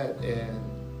that, and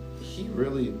he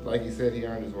really, like you said, he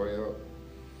earned his way up.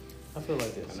 I feel like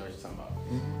I this. know what you're talking about.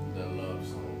 Mhm. The love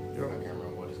song. Yep. I can't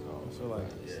remember what it's called. I feel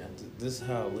like this. Yeah. This is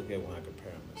how I look at when I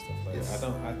compare them and stuff like Yes.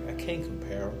 that. I can't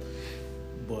compare them,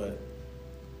 but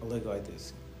I look like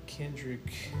this.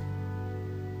 Kendrick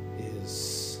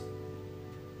is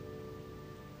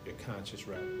a conscious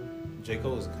rapper. J.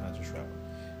 Cole is a conscious rapper.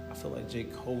 I feel like J.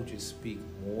 Cole just speak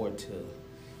more to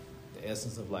the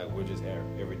essence of like we're just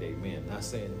everyday men. Not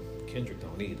saying Kendrick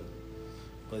don't either,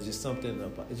 but it's just something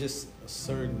about it's just a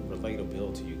certain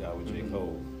relatability you got with J. Mhm.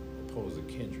 Cole opposed to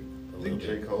Kendrick. A I little think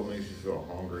J. bit. Cole makes you feel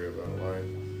hungry about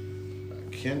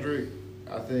life. Kendrick,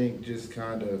 I think, just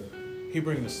kind of, He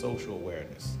brings the social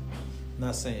awareness.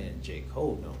 Not saying J.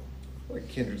 Cole don't. like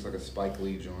Kendrick's like a Spike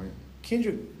Lee joint.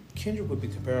 Kendrick would be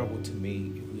comparable to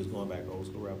me if we was going back old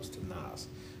school rappers to Nas.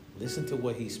 Listen to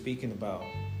what he's speaking about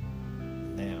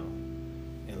now,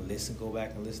 and go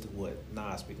back and listen to what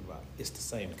Nas speaking about. It's the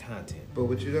same content. But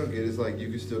what you don't get is like you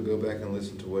can still go back and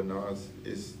listen to what Nas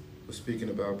was speaking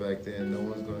about back then. No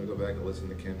one's going to go back and listen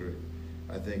to Kendrick.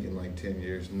 I think in like 10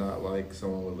 years, not like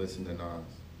someone would listen to Nas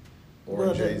or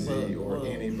Well, Jay-Z or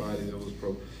anybody that was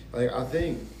Like I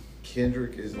think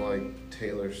Kendrick is like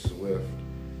Taylor Swift.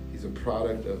 He's a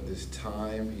product of this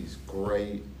time. He's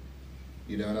great.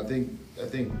 You know, and I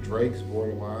think Drake's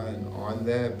borderline on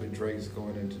that, but Drake's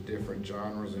going into different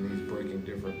genres and he's breaking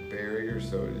different barriers.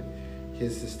 So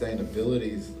his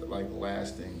sustainability is like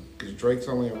lasting. Because Drake's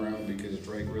only around because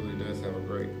Drake really does have a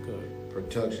great Good.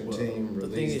 production Well, team, the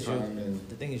thing release is time,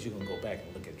 the thing is you can go back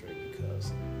and look at Drake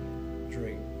because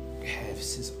Drake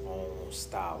has his own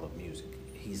style of music.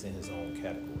 He's in his own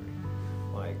category.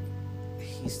 Like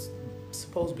he's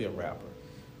supposed to be a rapper,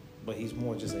 but he's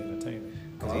more just an entertainer.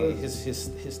 Cause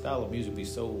his style of music be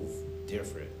so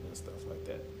different and stuff like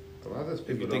that. A lot of those If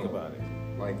people you think don't, about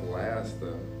it, like last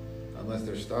though, unless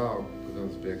their style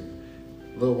becomes big.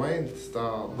 Lil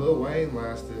Wayne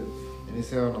lasted, and he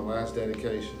said on the last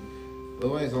dedication,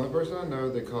 Lil Wayne's the only person I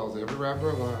know that calls every rapper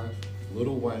alive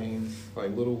Lil Wayne's,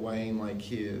 like Lil Wayne, like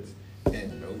kids,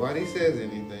 and nobody says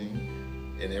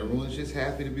anything, and everyone's just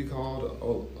happy to be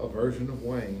called a version of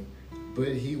Wayne, but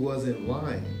he wasn't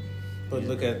lying. but Yeah,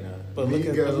 look at nah. but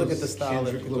look at the style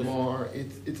Kendrick that people. Lamar,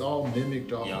 it's all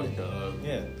mimicked off. Young of Thug.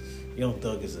 Yeah, Young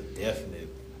Thug is a definite.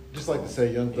 Just like to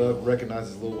say, Young Thug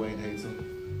recognizes Lil Wayne hates him.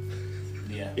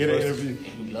 Yeah. In an First- interview.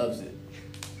 And he loves it.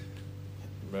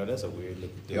 Bro, that's a weird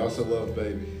looking dude. He also loved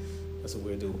Baby, That's a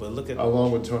weird dude. But look at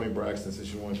along with Toni Braxton,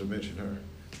 since you wanted to mention her.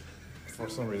 for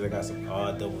some reason I got some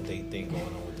odd double date thing going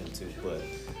on with them too. But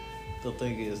the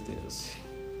thing is this: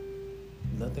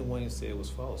 nothing Wayne said was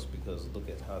false because look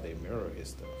at how they mirror his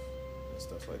stuff and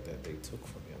stuff like that they took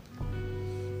from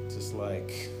him. Just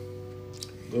like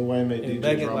Lil Wayne made And DJ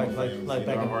back in, Drama like- famous. like You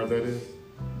back know how in- hard that is?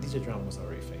 DJ Drama was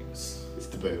already famous. It's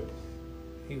debatable.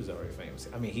 He was already famous.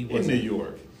 I mean, he In was New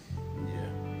York.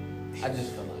 Yeah. I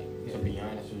just feel like, to be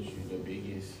honest with you, the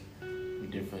biggest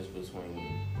difference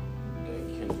between the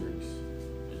Kendricks,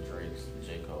 the Drakes, the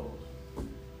J. Cole's,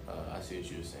 I see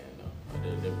what you were saying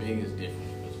though. The biggest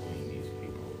difference between these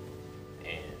people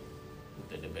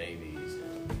and the babies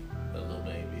and the little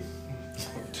babies.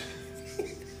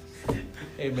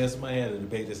 Hey man, somebody had a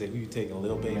debate that said, "Who you taking,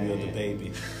 Lil Baby or the Man.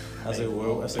 baby?" I said, "What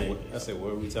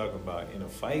are we talking about? In a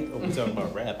fight, or we talking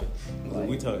about rapping? Like- If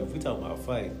we talking about a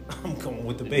fight, I'm going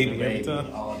with the baby every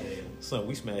time. All day. So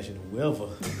we smashing whoever.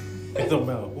 It don't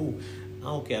matter who. I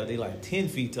don't care if they like 10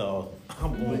 feet tall.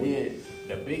 I'm going But with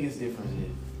yeah, the biggest difference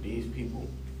is these people,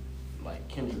 like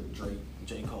Kendrick, Drake,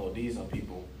 J. Cole, these are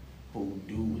people who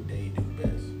do what they do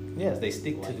best. Yes, they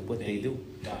stick to Like, what they do.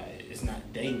 It's not,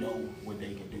 they know what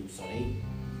they can do, so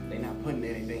they not putting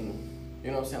anything,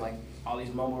 you know what I'm saying? Like, all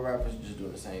these mumble rappers just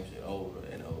doing the same shit over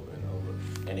and over and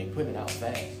over, and they putting it out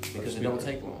fast because it don't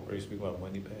take long. Are you speaking about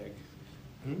money bag?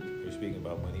 Hmm? Are you speaking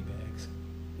about money bags?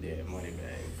 Yeah, money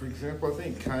bag. For example, I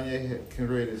think Kanye had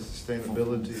created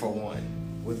sustainability For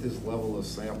one. with his level of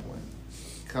sampling.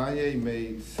 Kanye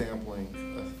made sampling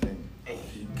a thing. And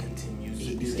he continues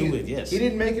He to do it, yes. He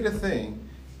didn't make it a thing.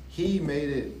 He made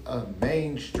it a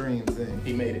mainstream thing.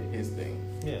 He made it his thing.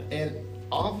 Yeah. And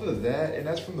off of that, and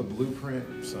that's from the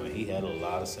Blueprint. So he had a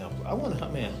lot of samples. I wonder how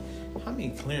many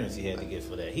clearance he had to get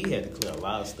for that. He had to clear a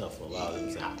lot of stuff for a lot of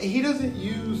them samples. He doesn't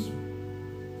use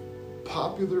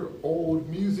popular old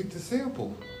music to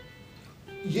sample.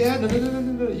 Yeah, no.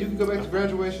 You can go back to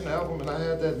Graduation album, and I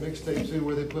had that mixtape too,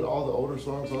 where they put all the older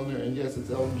songs on there. And yes,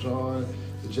 it's Elton John,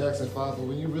 the Jackson 5. But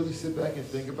when you really sit back and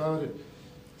think about it,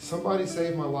 Somebody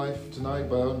Saved My Life Tonight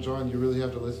by Elton John, you really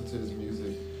have to listen to his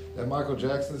music. That Michael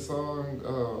Jackson song,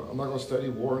 I'm not gonna study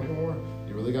war anymore.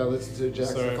 You really gotta listen to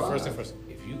Jackson Sir, 5. first,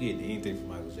 if if you get anything from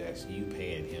Michael Jackson, you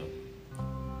paying him.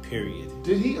 Period.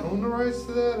 Did he own the rights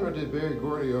to that, or did Barry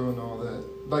Gordy own all that?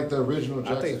 Like the original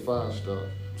Jackson think- 5 stuff.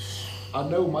 I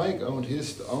know Mike owned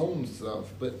his own stuff,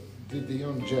 but did he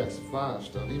own the Jackson 5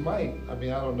 stuff? He might. I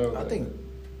mean, I don't know. I think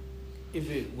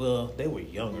they were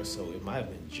younger, so it might have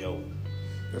been Joe.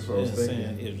 That's what I was You know what I'm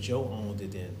thinking. saying? If Joe owned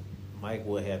it, then Mike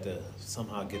would have to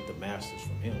somehow get the masters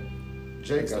from him.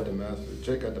 Jake got the masters.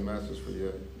 Jake got the masters for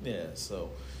you. Yeah, so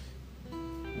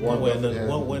Warren Buffett has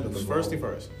one the first ball. thing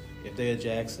first. If they're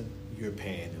Jackson, you're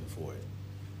paying him for it.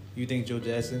 You think Joe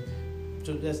Jackson's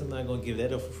not gonna give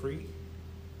that up for free?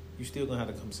 You still gonna have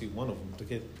to come see one of them to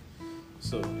get.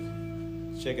 So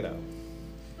check it out.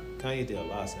 Kanye did a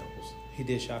lot of samples. He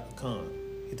did Shaka Khan.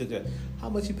 He took that. How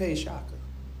much he paid Shaka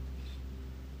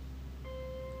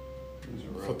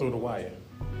for Through the Wire?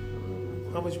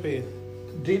 How much you paid?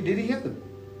 Did he have to?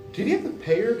 Did he have to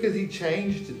pay her because he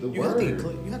changed the You word?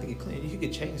 have to get clean. You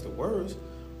can change the words,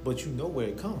 but you know where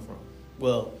it come from.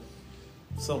 Well,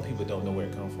 some people don't know where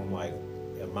it come from. Like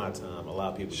at my time, a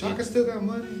lot of people. Shaka didn't. still got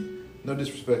money. No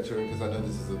disrespect to her, because I know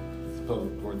this is a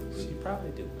public court. She probably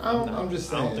do. I'm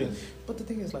just I don't saying. think, but the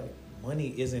thing is, like,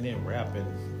 money isn't in rapping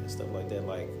and stuff like that.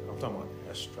 Like, I'm talking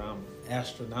about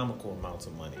astronomical amounts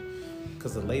of money,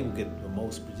 because the label get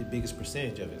the biggest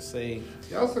percentage of it. Say,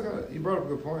 You brought up a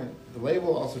good point. The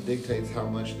label also dictates how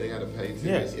much they got to pay to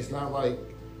Yes. it. It's not like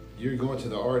you're going to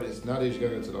the artist. Nowadays, you got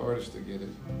to go to the artist to get it.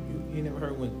 you never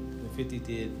heard when 50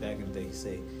 did back in the day. He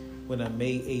say, when I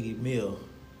made 80 mil,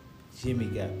 Jimmy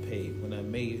got paid. When I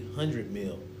made 100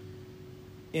 mil,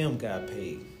 M got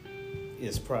paid.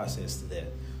 It's processed to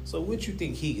that. So what you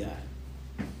think he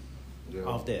got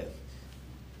off that?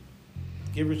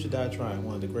 Get Rich or Die Trying,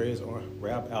 one of the greatest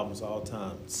rap albums of all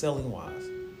time, selling wise.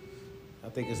 I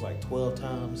think it's like 12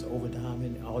 times over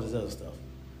Diamond, all this other stuff.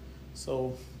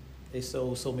 So they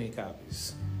sold so many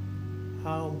copies.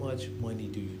 How much money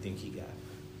do you think he got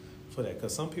for that?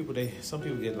 Because some people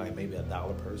get like maybe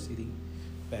 $1 per CD.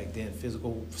 Back then,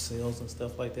 physical sales and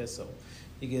stuff like that. So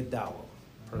you get $1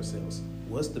 per sales.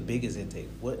 What's the biggest intake?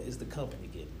 What is the company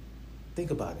getting?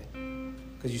 Think about it.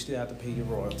 Because you still have to pay your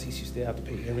royalties. You still have to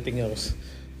pay everything else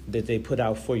that they put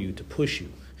out for you to push you.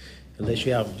 Unless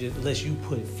you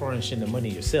put furnishing the money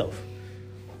yourself.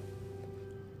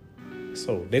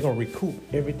 So they're gonna recoup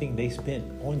everything they spent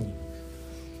on you.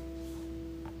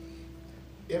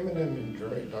 Eminem and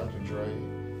Dre, Dr. Dre,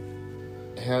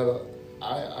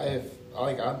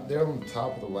 they're on the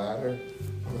top of the ladder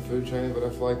on the food chain, but I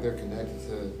feel like they're connected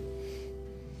to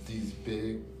these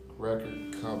big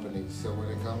record companies. So when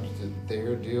it comes to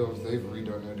their deals, they've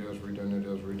redone their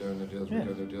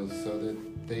deals, so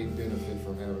that they benefit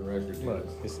from having record deals. Look,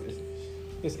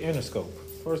 it's Interscope.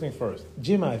 First thing first,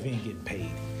 Jim Iovine getting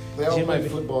paid. They all Jim play Iovine-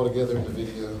 football together in the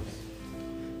video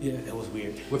Yeah, that was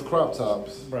weird. with crop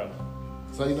tops. Bro,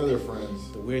 So you know they're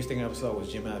friends. the weirdest thing I ever saw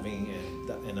was Jim Iovine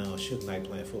and Suge Knight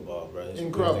playing football, bro. It's In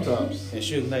weird crop thing. tops. And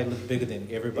Suge Knight looked bigger than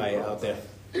everybody out there.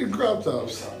 In crop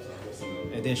tops.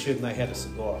 And then Suge Knight had a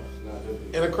cigar.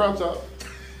 In a crop top.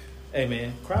 Hey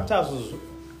man, crop tops was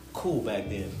cool back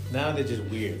then. Now they're just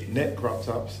weird. Net crop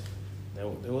tops. There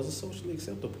was a socially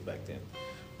acceptable back then.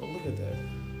 But look at that.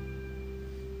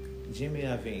 Jimmy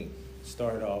Iovine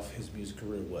started off his music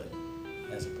career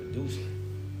as a producer.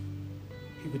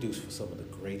 He produced for some of the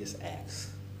greatest acts.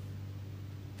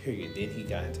 Period. Then he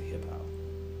got into hip hop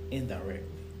indirectly.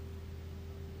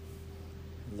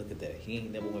 Look at that. He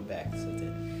ain't never went back since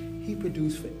then. He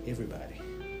produced for everybody.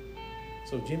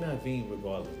 So Jimmy Iovine,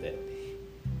 regardless of that,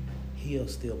 he'll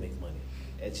still make money.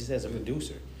 Just as a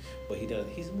producer. But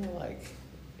he's more like,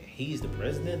 he's the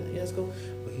president of ESCO,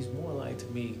 but he's more like, to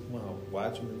me, when I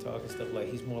watch him and talk and stuff, like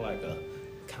he's more like a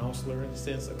counselor in a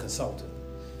sense, a consultant.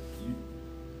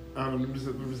 I'm just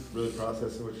really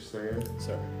processing what you're saying.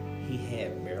 Sir, he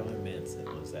had Marilyn Manson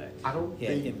on his act. I don't He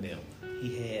had think. Eminem.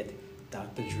 He had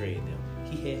Dr. Dre in them.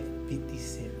 He had 50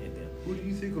 Cent in them. Who do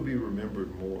you think will be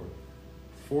remembered more,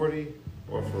 40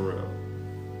 or Pharrell?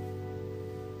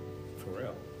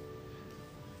 Pharrell.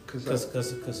 Because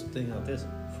Because the thing like this,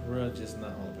 Pharrell just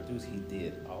not only produced, he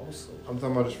did also. I'm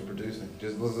talking about just for producing.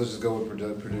 Let's just go with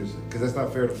producing, because that's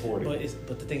not fair to 40.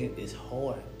 But the thing is, it's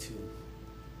hard to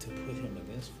put him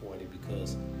against 40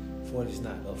 because 40's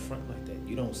not upfront like that.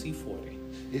 You don't see 40.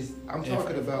 I'm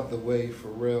talking about the way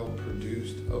Pharrell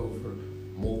produced over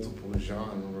multiple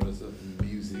genres of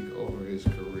music over his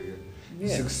career.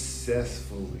 Yeah.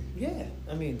 Successfully. Yeah,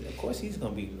 I mean, of course he's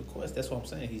gonna be. Of course, that's what I'm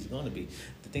saying. He's gonna be.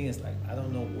 The thing is, like, I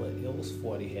don't know what else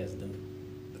 40 has done.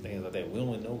 The thing is like that. We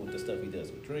only know what the stuff he does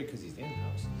with Drake because he's in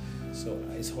house. So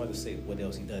it's hard to say what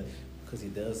else he done because he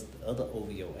does the other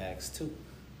OVO acts too.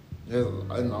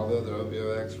 And all the other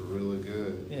OVO acts are really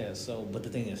good. Yeah, so, but the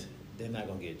thing is, they're not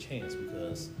going to get a chance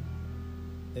because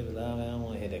they be like, I don't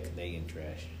want to hear that Canadian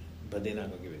trash. But they're not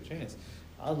going to give it a chance.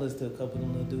 I'll listen to a couple of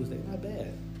them little dudes, they're not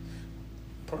bad.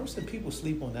 Person people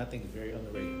sleep on, I think, is very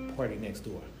underrated. Party Next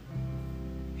Door.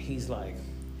 He's like,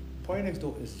 Party Next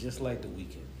Door is just like The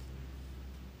Weeknd.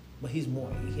 But he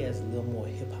has a little more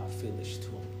hip-hop feelish to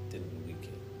him than The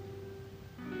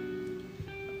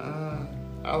Weeknd.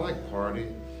 I like Party.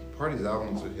 Party's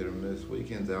albums are hit or miss.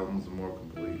 Weekend's albums are more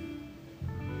complete.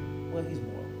 Well, he's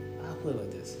more, I'll put it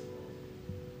like this.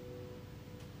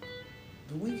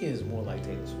 The Weeknd is more like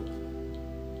Taylor Swift.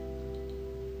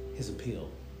 His appeal.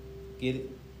 Get it?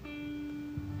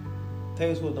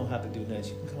 Taylor Swift don't have to do nothing.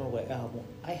 She can come out with an album.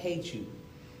 I Hate You.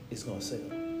 It's going to sell.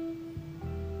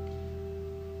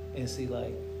 And see,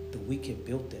 like, The Weeknd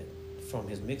built that from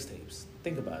his mixtapes.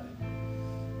 Think about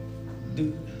it.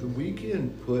 Dude, The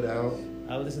Weeknd put out.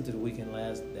 I listened to The Weeknd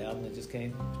the album that just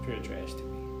came. It's pure trash to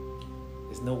me.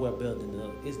 It's nowhere better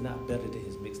than it's not better than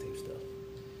his mixtape stuff.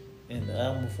 And the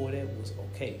album before that was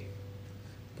okay.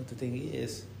 But the thing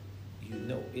is,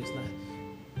 it's not.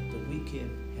 The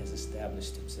Weeknd has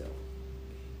established himself.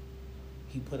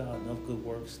 He put out enough good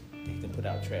works that he can put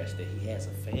out trash that he has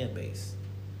a fan base.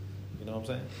 You know what I'm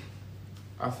saying?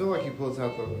 I feel like he puts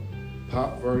out the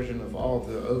pop version of all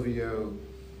the OVO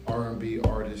R&B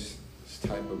artists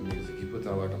type of music. He puts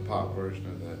out like a pop version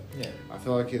of that. Yeah. I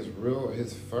feel like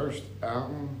his first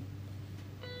album,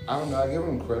 I don't know, I give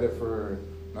him credit for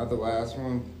not the last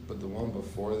one, but the one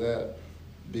before that,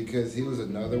 because he was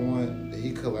another one,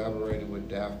 he collaborated with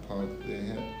Daft Punk than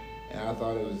him, and I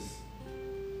thought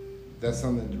that's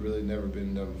something that's really never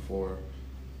been done before.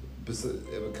 But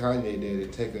what Kanye did,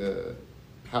 it take a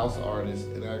house artist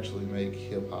and actually make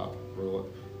hip hop real.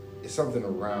 It's something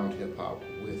around hip hop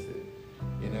with it,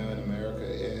 in America,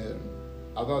 and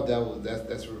I thought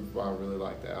that's why I really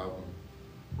like the album.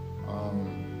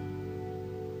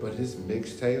 But his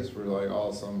mixtapes were like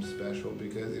all something special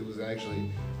because it was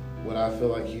actually what I feel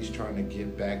like he's trying to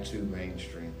get back to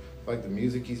mainstream. Like the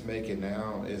music he's making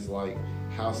now is like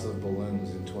House of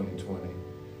Balloons in 2020,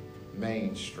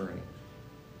 mainstream.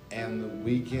 And The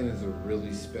Weeknd is a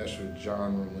really special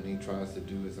genre when he tries to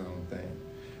do his own thing.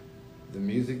 The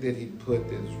music that he put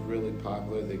that's really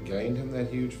popular, that gained him that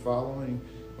huge following,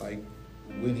 like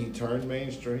when he turned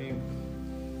mainstream,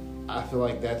 I feel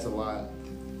like that's a lot.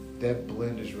 That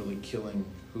blend is really killing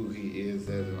who he is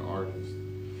as an artist.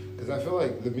 Because I feel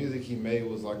like the music he made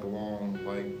was like along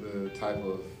like the type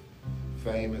of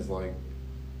fame is like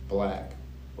Black,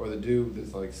 or the dude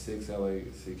that's like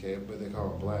 6LACK, but they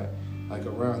call him Black. Like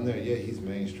around there, yeah, he's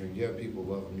mainstream. Yeah, people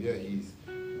love him. Yeah, he's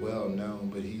well known,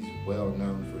 but he's well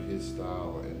known for his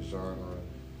style and genre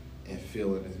and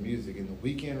feeling his music. And The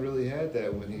Weeknd really had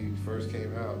that when he first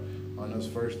came out on those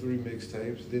first 3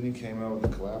 mixtapes. Then he came out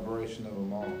with a collaboration of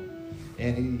them all.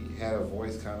 And he had a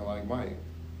voice kind of like Mike.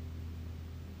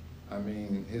 I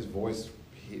mean, his voice,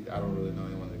 I don't really know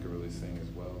anyone that could really sing as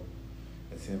well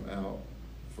as him out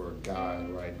for a guy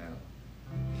right now.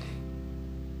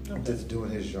 Okay. That's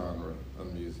doing his genre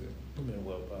of music. I mean,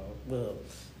 well,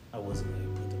 I wasn't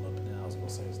going to put them up and down. I was going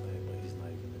to say his name, but he's not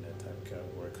even in that type of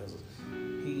category because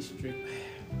he's strict.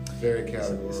 Very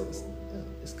categorical.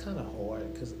 It's kind of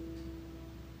hard because,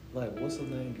 like, what's his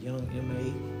name? Young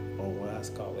M.A. or what I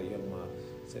call it, Young Ma,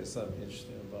 said something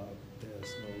interesting about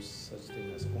there's no such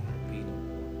thing as R&B no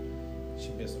more. She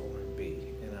missed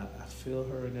R&B. And I feel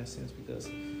her in that sense because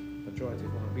majority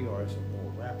of R&B artists are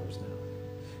more rappers now.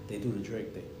 They do the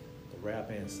Drake thing, the rap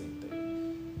and sing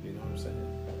thing. You know what I'm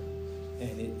saying?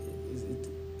 And it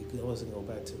doesn't go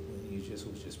back to when it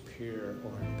was just pure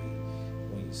R&B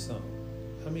when you sung.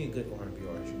 How many good R&B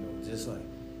artists you know? Just like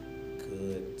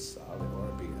good, solid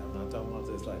R&B. I'm not talking about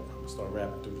this like I'm gonna start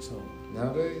rapping through the song.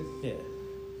 Nowadays? Yeah.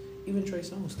 Even Trey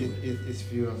Songz do it. It's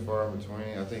few and far in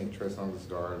between. I think Trey Songz is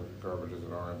garbage as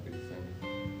an R&B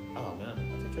singer. Oh man,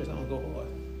 I think Trey Songz go hard.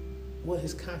 Well,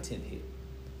 his content hit.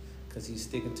 Because he's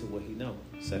sticking to what he knows.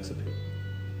 Sex appeal.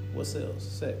 What sells?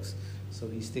 Sex. So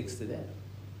he sticks to that.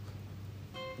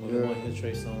 When you want to hear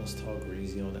Trey Songz talk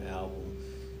greasy on the album,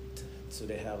 so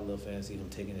they have a little fancy him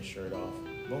taking his shirt off.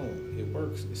 Boom. It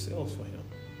works. It sells for him.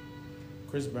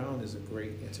 Chris Brown is a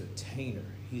great entertainer.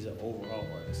 He's an overall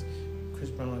artist. Chris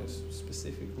Brown is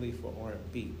specifically for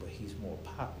R&B, but he's more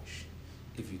popish.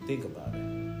 If you think about it,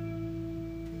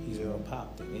 he's more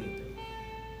pop than anything.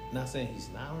 Not saying he's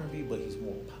not R&B, but he's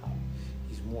more pop.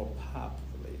 He's more pop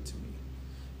related to me,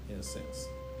 in a sense.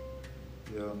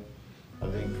 Yeah, I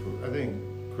think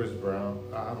Chris Brown.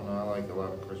 I don't know. I like a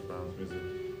lot of Chris Brown's music.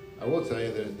 I will tell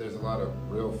you that there's a lot of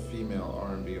real female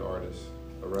R&B artists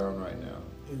around right now.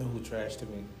 You know who trashed to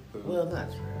me? Who? Well, not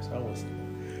trash. I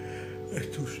wasn't. That's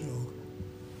too slow.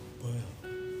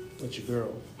 But your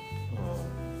girl.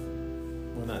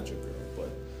 Well, not your girl, but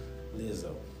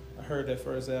Lizzo. I heard that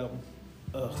first album.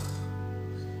 Ugh.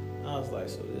 I was like,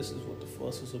 so this is what the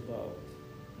fuss was about.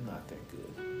 Not that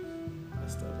good. And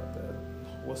stuff like that.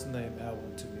 What's the name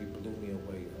album to me blew me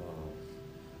away?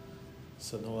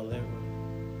 Sonora Allegra.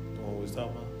 The one we was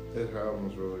talking about? Her album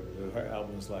was really good. Her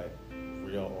album was like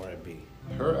real R&B.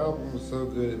 Her album was so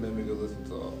good it made me go listen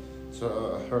to all.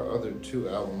 So her other two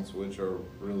albums, which are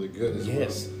really good as well.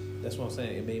 Yes, that's what I'm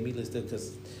saying. It made me listen to it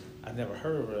because I never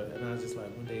heard of her, and I was just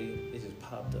like, one day it just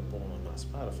popped up on my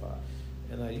Spotify,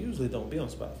 and I usually don't be on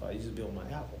Spotify. I usually be on my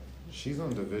Apple. She's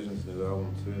on Division's new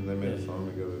album too, and they made a song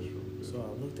together. It's really good. So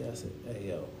I looked at it, I said, hey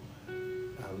yo,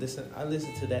 I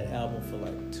listened to that album for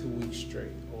like 2 weeks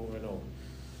straight, over and over.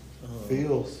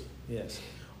 Feels. Yes.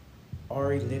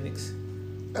 Ari Lennox.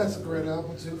 That's a great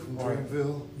album too from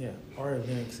Dreamville. Yeah, Ari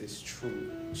Lennox is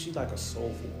true. She's like a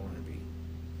soulful R&B.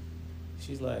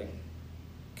 She's like,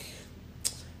 I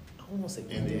don't want to say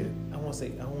Indian. I don't want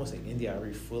to say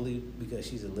India.Arie fully because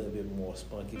she's a little bit more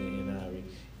spunky than India.Arie.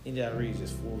 India.Arie is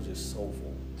just full, just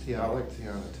soulful. I like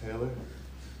Tiana Taylor.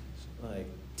 Like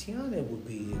Tiana would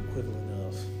be the equivalent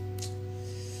of.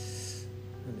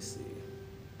 Let me see.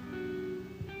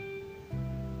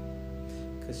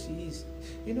 Cause she's,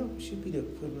 she'd be the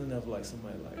equivalent of like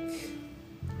somebody like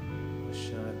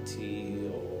Ashanti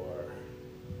or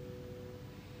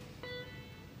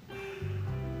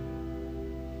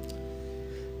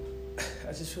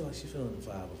I just feel like she's feeling the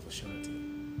vibe of Ashanti.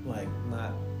 Like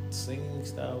not singing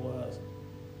style wise,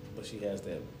 but she has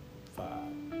that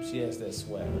vibe. She has that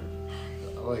swagger.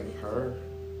 I like her.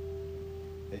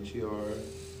 H.E.R.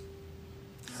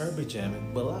 Her be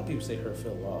jamming, but a lot of people say her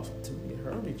fell off. To me,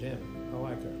 her be jamming. I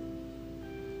like her.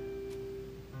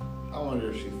 I wonder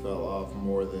if she fell off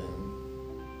more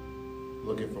than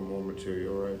looking for more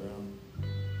material right now.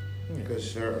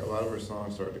 Because a lot of her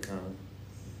songs start to kind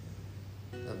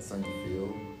of that same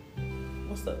feel.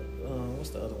 What's the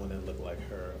other one that looked like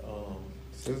her?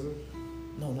 SZA?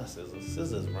 No, not SZA.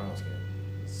 SZA's brown skin.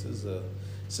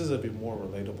 SZA be more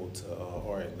relatable to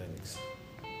Ari Lennox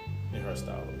in her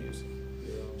style of music.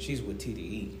 Yeah. She's with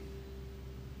TDE.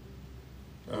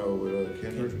 Oh, with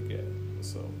Kendrick? Yeah.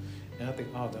 So, and I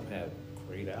think all of them have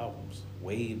great albums,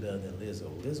 way better than Lizzo.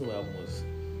 Lizzo album was,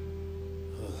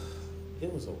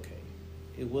 it was okay.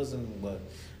 It wasn't what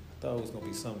I thought it was gonna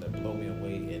be something that blow me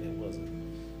away, and it wasn't.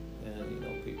 And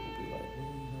people be like,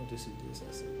 well, this is this.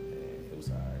 I said, man, it was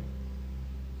alright.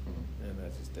 And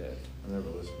that's just that. I never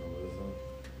listened to Lizzo.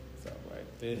 It's alright.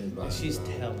 And she's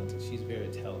talented. She's very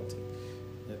talented.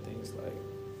 And things like,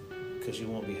 because she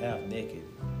won't be half naked,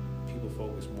 people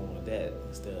focus more on that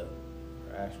instead of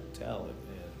her actual talent.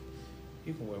 And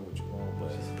you can wear what you want,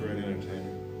 but She's a great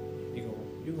entertainer.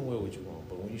 You can wear what you want,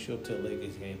 but when you show up to a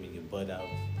Lakers game and your butt out,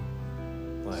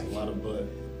 like a lot of butt.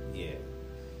 Yeah,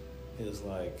 it was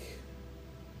like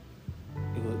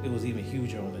it was even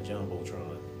huger on the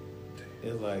jumbotron.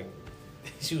 It was like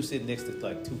she was sitting next to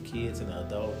like two kids and an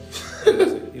adult.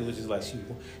 It was just like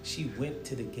she went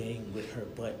to the game with her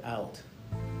butt out.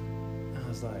 I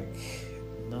was like,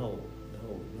 no.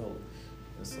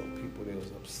 And so they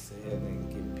was upset and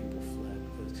giving people flack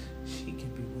because she can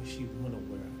be what she wanna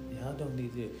wear. Y'all don't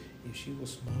need it. If she was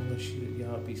smaller,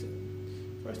 y'all be.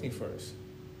 First thing first,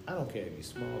 I don't care if you're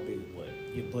small, big, what.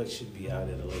 Your butt should be out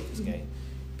at a Lakers game.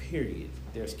 Period.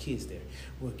 There's kids there.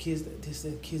 Well, kids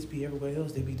be everywhere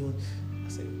else. They be doing. I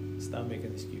say, stop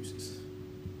making excuses.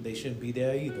 They shouldn't be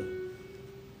there either.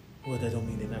 Well, that don't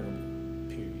mean they're not gonna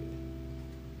be. Period.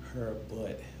 Her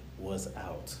butt was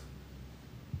out.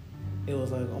 It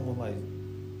was like almost like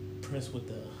Prince with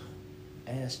the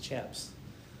ass chaps.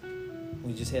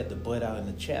 We just had the butt out and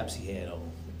the chaps he had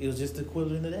on. It was just the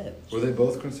equivalent of that. Were they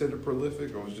both considered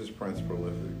prolific, or was just Prince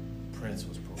prolific? Prince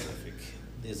was prolific.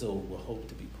 Lizzo will hope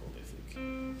to be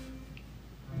prolific.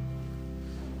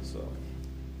 So,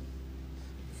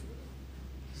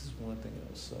 this is one thing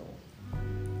else. So,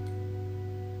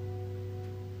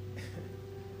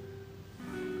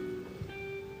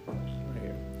 right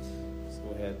here. So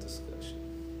we had discussion.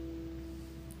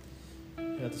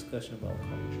 We had discussion about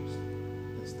cultures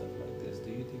and stuff like this. Do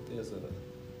you think there's a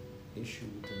issue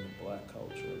within the black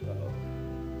culture about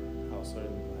how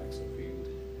certain blacks are viewed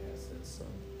as, and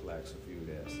some blacks are viewed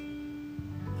as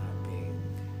not being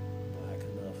black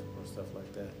enough or stuff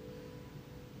like that?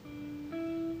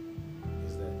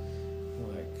 Is that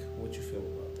like what you feel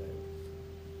about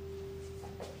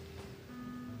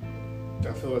that?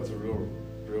 I feel that's a real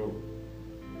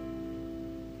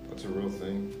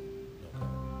thing. Okay.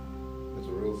 It's a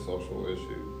a real social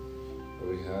issue that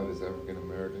we have as African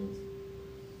Americans.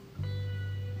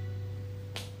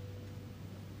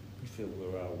 You feel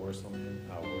we're our worst enemy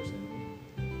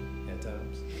at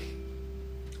times?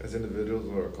 As individuals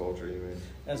or a culture, you mean?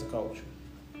 As a culture.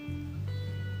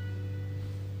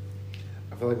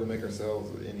 I feel like we make ourselves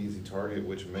an easy target,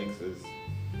 which makes us,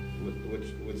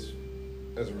 which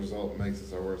as a result makes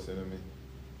us our worst enemy.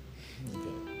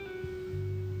 Okay.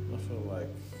 I feel like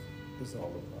it's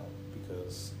all about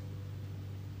because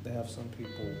they have some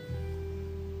people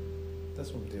that's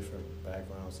from different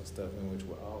backgrounds and stuff, in which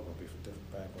we're all gonna be from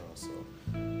different backgrounds. So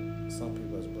some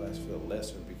people as blacks feel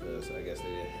lesser because I guess they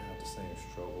didn't have the same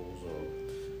struggles or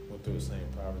went through the same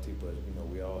poverty, but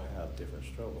we all have different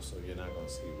struggles. So you're not gonna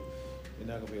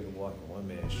be able to walk in one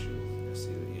man's shoe and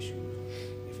see the issue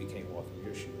if you can't walk in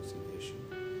your shoe and see the issue.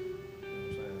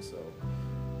 You know what I'm saying? So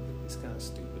it's kind of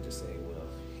stupid to say, well,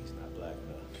 he's not black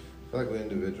enough. I feel like we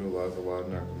individualize a lot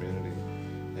in our community,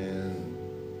 and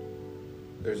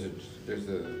there's a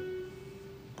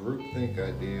groupthink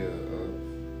idea of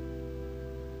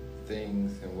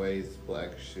things and ways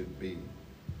blacks should be,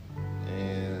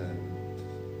 and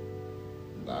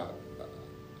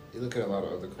you look at a lot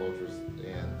of other cultures,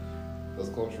 and those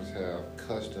cultures have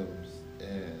customs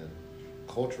and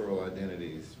cultural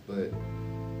identities, but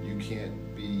you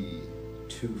can't be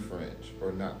too French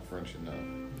or not French enough.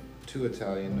 Too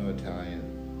Italian, no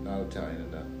Italian, not Italian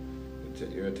enough.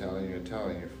 You're Italian, you're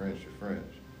Italian, you're French, you're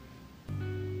French.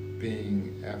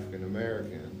 Being African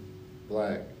American,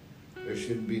 black, there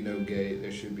should not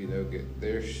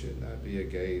be a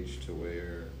gauge to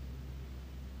where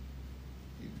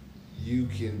you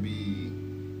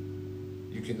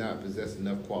cannot possess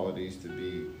enough qualities to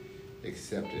be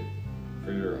accepted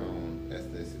for your own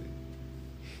ethnicity.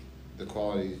 The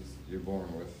qualities you're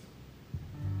born with.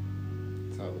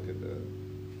 That's how I look at that.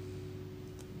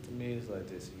 To me, it's like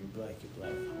this: if you're black, you're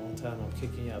black. All the time, I'm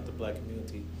kicking you out the black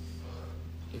community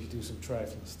if you do some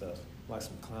trifling stuff, like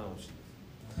some clown shit.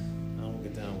 I don't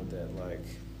get down with that. Like,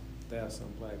 there are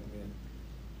some black men,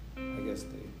 I guess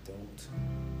they don't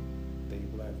date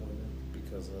black women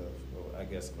because of, I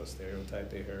guess, of a stereotype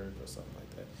they heard or something like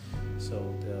that.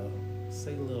 So they'll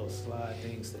say little sly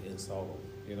things to insult them.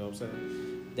 You know what I'm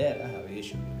saying? That I have an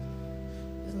issue with.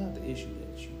 It's not the issue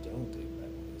that you don't date black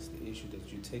women. It's the issue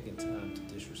that you're taking time to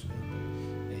disrespect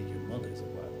them, and your mother is a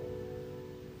black woman.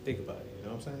 Think about it. You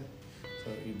know what I'm saying?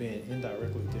 So you're being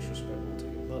indirectly disrespectful to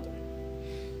your mother.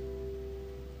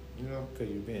 Because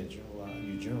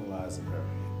you're generalizing her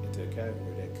into a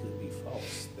category that could be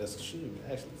false. She be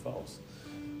actually false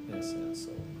in a sense.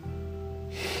 So,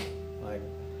 like,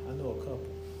 I know a couple.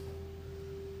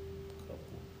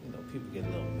 People get a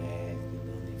little mad, get a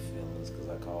little in their feelings because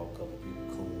I call a couple people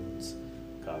coons,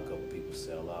 call a couple people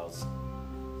sellouts.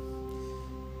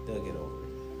 They'll get over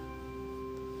it.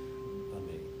 I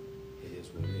mean, it is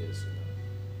what it is.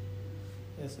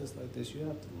 It's just like this. You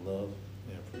have to love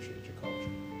and appreciate your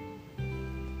culture.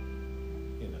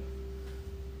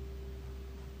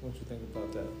 What you think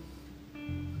about that?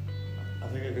 I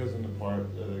think it goes in the part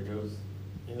that it goes,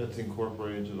 it's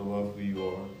incorporated into the love who you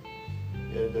are.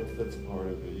 Yeah, that's a part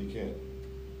of it. You can't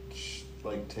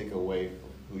take away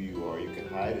from who you are. You can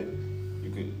hide it. You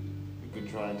could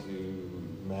try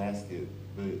to mask it,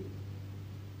 but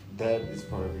that is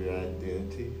part of your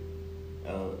identity.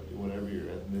 Whatever your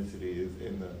ethnicity is,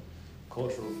 and the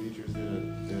cultural features that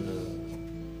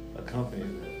accompany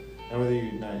that. And whether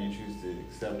you choose to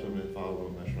accept them and follow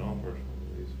them, that's your own personal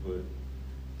beliefs, but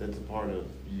that's a part of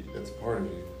you.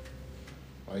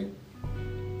 Like,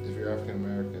 if you're African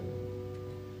American,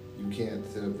 you can't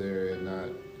sit up there and not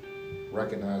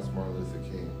recognize Martin Luther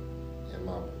King and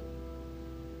Malcolm.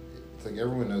 It's like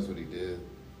everyone knows what he did,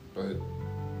 but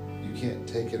you can't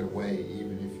take it away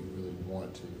even if you really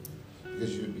want to,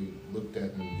 because you'd be looked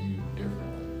at and viewed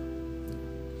differently.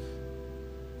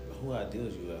 Who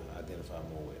ideals you identify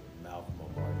more with, Malcolm or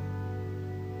Martin?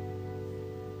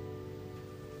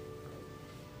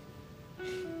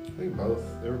 I think both.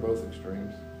 They were both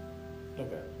extremes.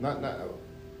 Okay. Not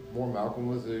more Malcolm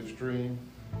was the extreme.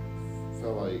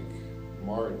 Felt like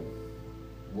Martin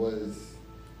was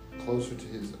closer to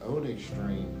his own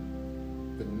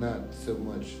extreme, but not so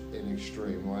much an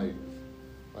extreme. Like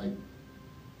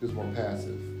he was more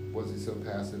passive. Was he so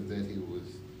passive that he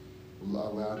was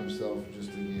allowed himself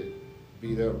just to get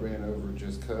beat up, ran over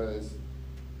just cause?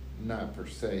 Not per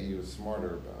se. He was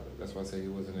smarter about it. That's why I say he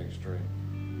wasn't extreme.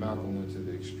 Malcolm went to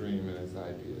the extreme in his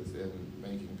ideas and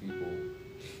making people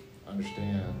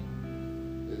understand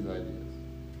his ideas,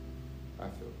 I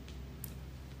feel.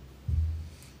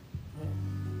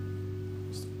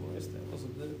 Mr. Boyce, that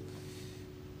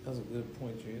was a good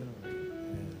point you iterate,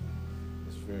 and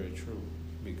it's very true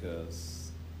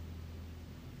because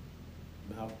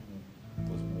Malcolm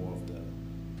was